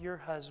works with your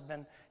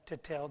husband to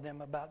tell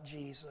them about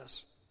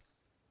Jesus.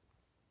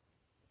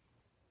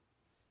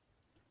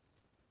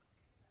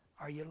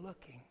 Are you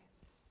looking?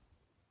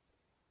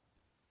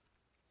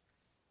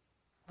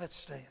 Let's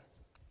stand.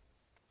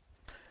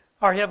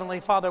 Our Heavenly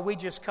Father, we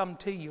just come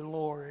to you,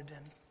 Lord.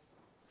 And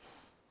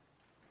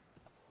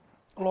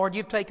Lord,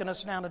 you've taken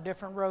us down a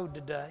different road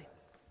today.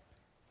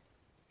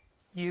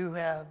 You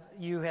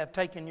have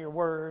taken your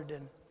word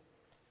and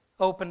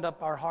opened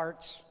up our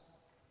hearts.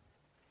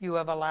 You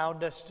have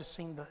allowed us to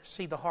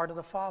see the heart of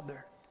the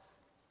Father.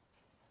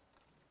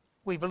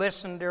 We've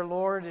listened, dear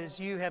Lord, as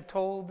you have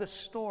told the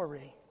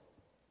story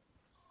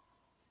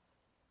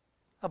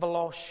of a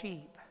lost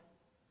sheep,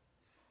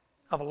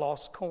 of a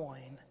lost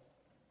coin,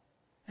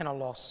 and a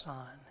lost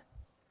son.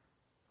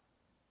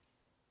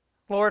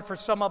 Lord, for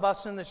some of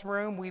us in this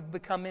room, we've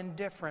become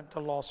indifferent to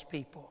lost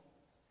people.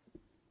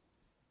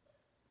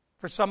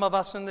 For some of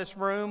us in this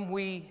room,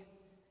 we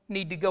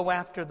need to go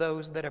after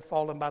those that have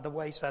fallen by the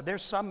wayside.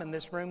 There's some in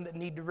this room that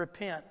need to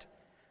repent.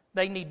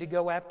 They need to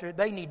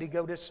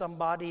go to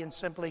somebody and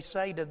simply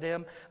say to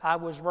them, I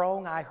was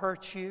wrong, I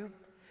hurt you,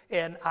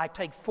 and I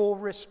take full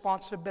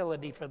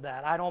responsibility for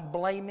that. I don't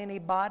blame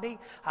anybody.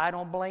 I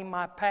don't blame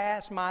my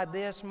past, my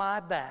this, my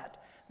that.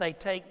 They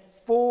take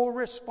full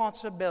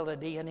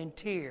responsibility and in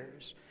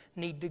tears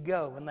need to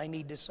go and they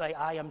need to say,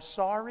 I am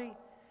sorry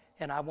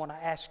and I want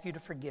to ask you to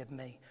forgive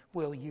me.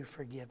 Will you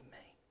forgive me?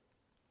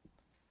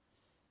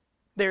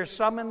 There's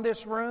some in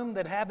this room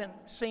that haven't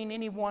seen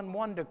anyone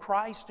won to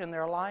Christ in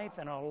their life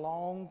in a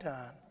long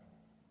time.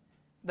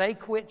 They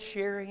quit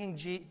sharing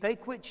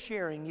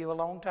you a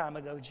long time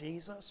ago,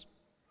 Jesus.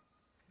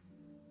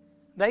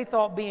 They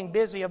thought being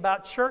busy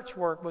about church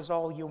work was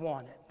all you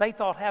wanted. They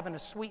thought having a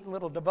sweet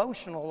little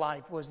devotional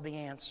life was the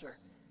answer.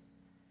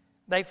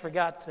 They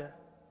failed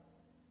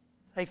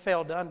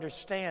to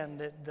understand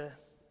that the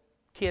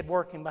kid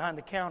working behind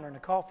the counter in a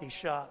coffee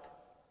shop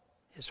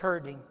is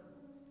hurting,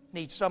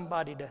 needs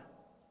somebody to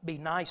be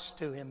nice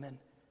to him and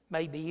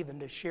maybe even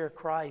to share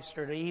Christ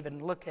or to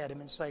even look at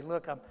him and say,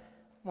 look, I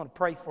want to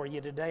pray for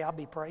you today. I'll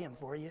be praying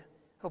for you.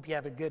 Hope you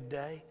have a good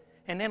day.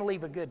 And then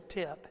leave a good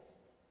tip.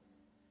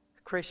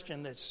 A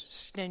Christian that's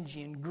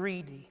stingy and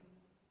greedy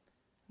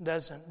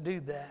doesn't do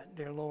that,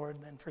 dear Lord,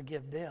 then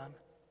forgive them.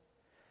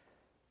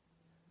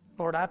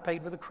 Lord, I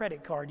paid with a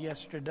credit card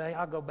yesterday.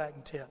 I'll go back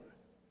and tip.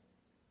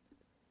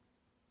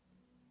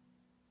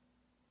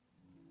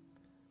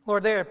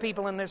 Lord, there are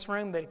people in this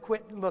room that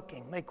quit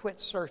looking. They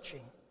quit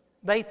searching.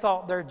 They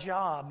thought their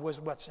job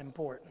was what's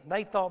important.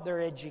 They thought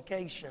their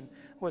education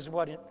was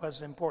what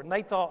was important.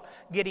 They thought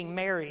getting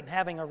married and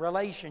having a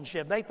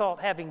relationship. They thought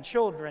having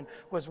children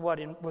was what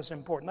was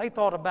important. They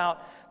thought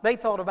about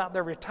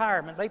their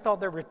retirement. They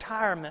thought their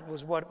retirement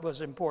was what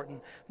was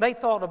important. They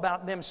thought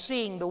about them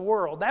seeing the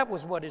world. That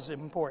was what is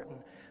important.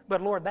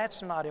 But Lord,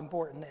 that's not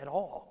important at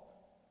all.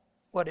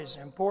 What is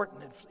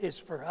important is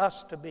for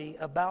us to be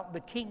about the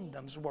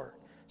kingdom's work,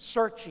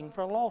 searching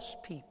for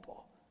lost people.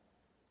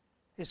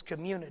 His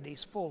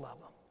community's full of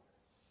them.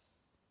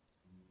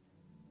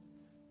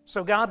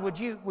 So God, would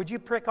you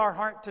prick our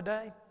heart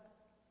today?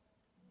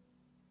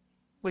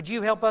 Would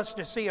you help us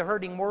to see a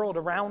hurting world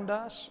around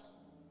us?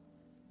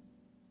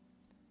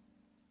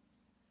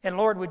 And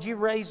Lord, would you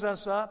raise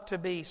us up to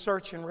be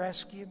search and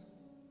rescue?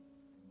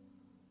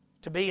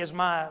 To be as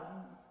my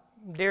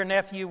dear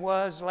nephew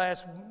was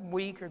last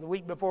week or the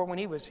week before when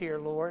he was here,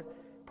 Lord,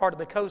 part of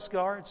the Coast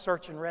Guard,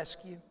 search and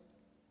rescue.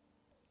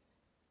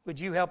 Would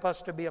you help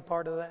us to be a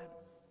part of that?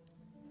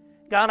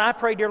 God, I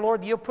pray, dear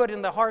Lord, that you'll put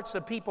in the hearts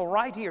of people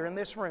right here in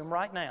this room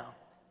right now,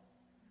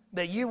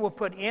 that you will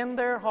put in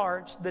their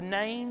hearts the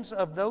names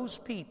of those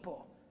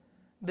people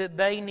that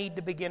they need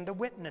to begin to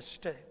witness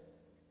to.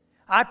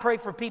 I pray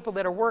for people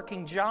that are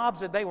working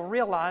jobs that they will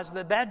realize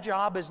that that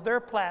job is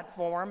their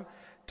platform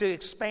to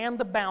expand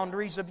the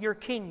boundaries of your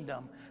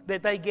kingdom,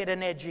 that they get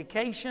an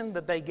education,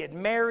 that they get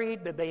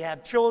married, that they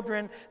have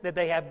children, that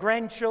they have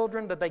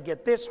grandchildren, that they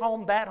get this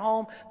home, that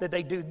home, that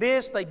they do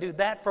this, they do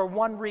that for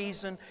one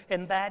reason,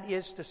 and that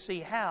is to see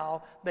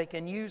how they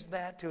can use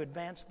that to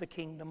advance the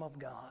kingdom of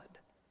God.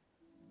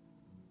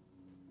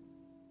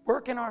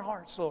 Work in our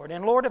hearts, Lord.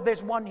 And Lord, if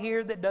there's one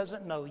here that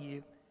doesn't know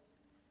you,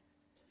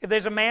 if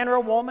there's a man or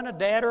a woman, a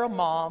dad or a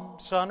mom,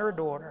 son or a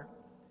daughter,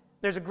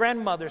 there's a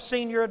grandmother,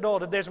 senior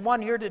adult, if there's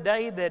one here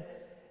today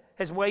that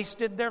has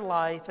wasted their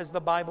life, as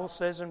the Bible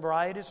says, in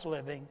riotous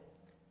living,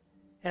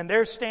 and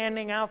they're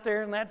standing out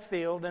there in that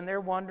field and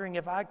they're wondering,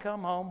 if I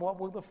come home,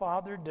 what will the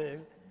Father do?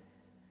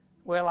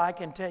 Well, I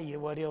can tell you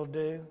what He'll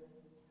do.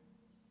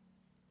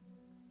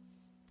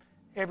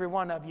 Every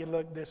one of you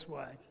look this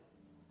way.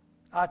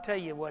 I'll tell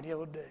you what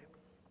He'll do.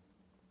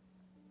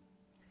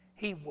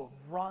 He will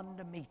run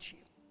to meet you.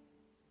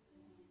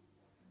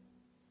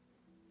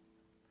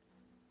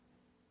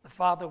 The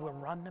Father will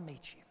run to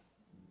meet you.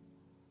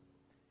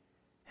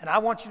 And I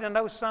want you to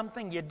know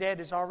something. Your debt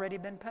has already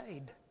been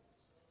paid.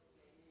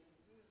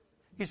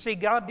 You see,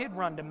 God did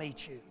run to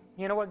meet you.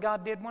 You know what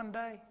God did one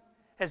day?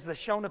 As the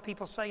Shona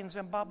people say in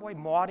Zimbabwe,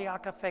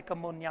 Moariaka feka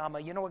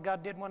munyama. You know what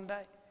God did one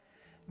day?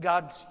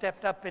 God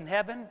stepped up in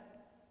heaven.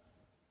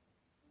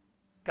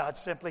 God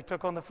simply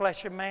took on the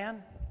flesh of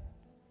man,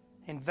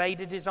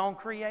 invaded His own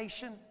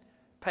creation,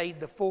 paid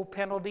the full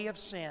penalty of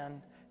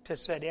sin to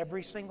set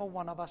every single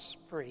one of us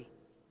free.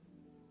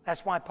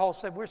 That's why Paul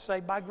said we're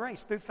saved by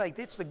grace, through faith.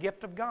 It's the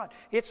gift of God.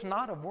 It's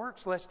not of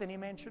works, lest any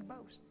man should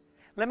boast.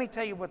 Let me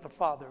tell you what the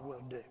Father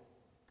will do.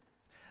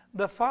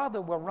 The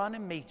Father will run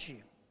and meet you.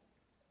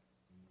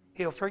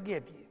 He'll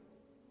forgive you.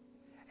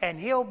 And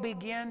He'll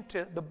begin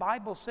to, the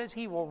Bible says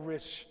He will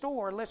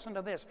restore, listen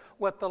to this,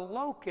 what the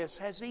locust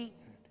has eaten.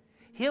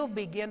 He'll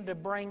begin to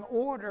bring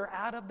order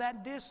out of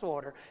that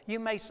disorder. You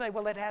may say,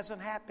 well, it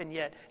hasn't happened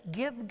yet.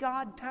 Give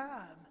God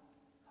time.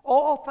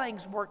 All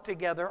things work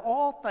together.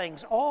 All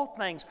things.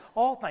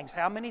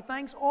 How many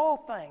things? All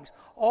things.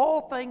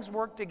 All things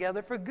work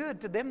together for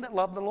good to them that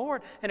love the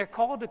Lord and are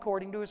called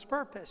according to His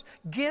purpose.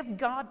 Give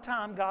God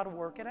time. God will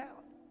work it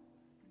out.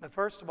 But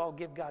first of all,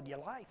 give God your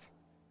life.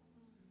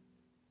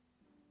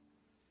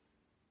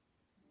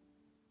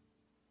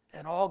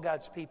 And all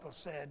God's people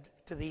said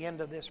to the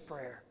end of this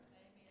prayer,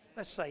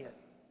 let's say it.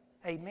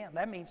 Amen.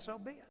 That means so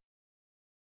be it.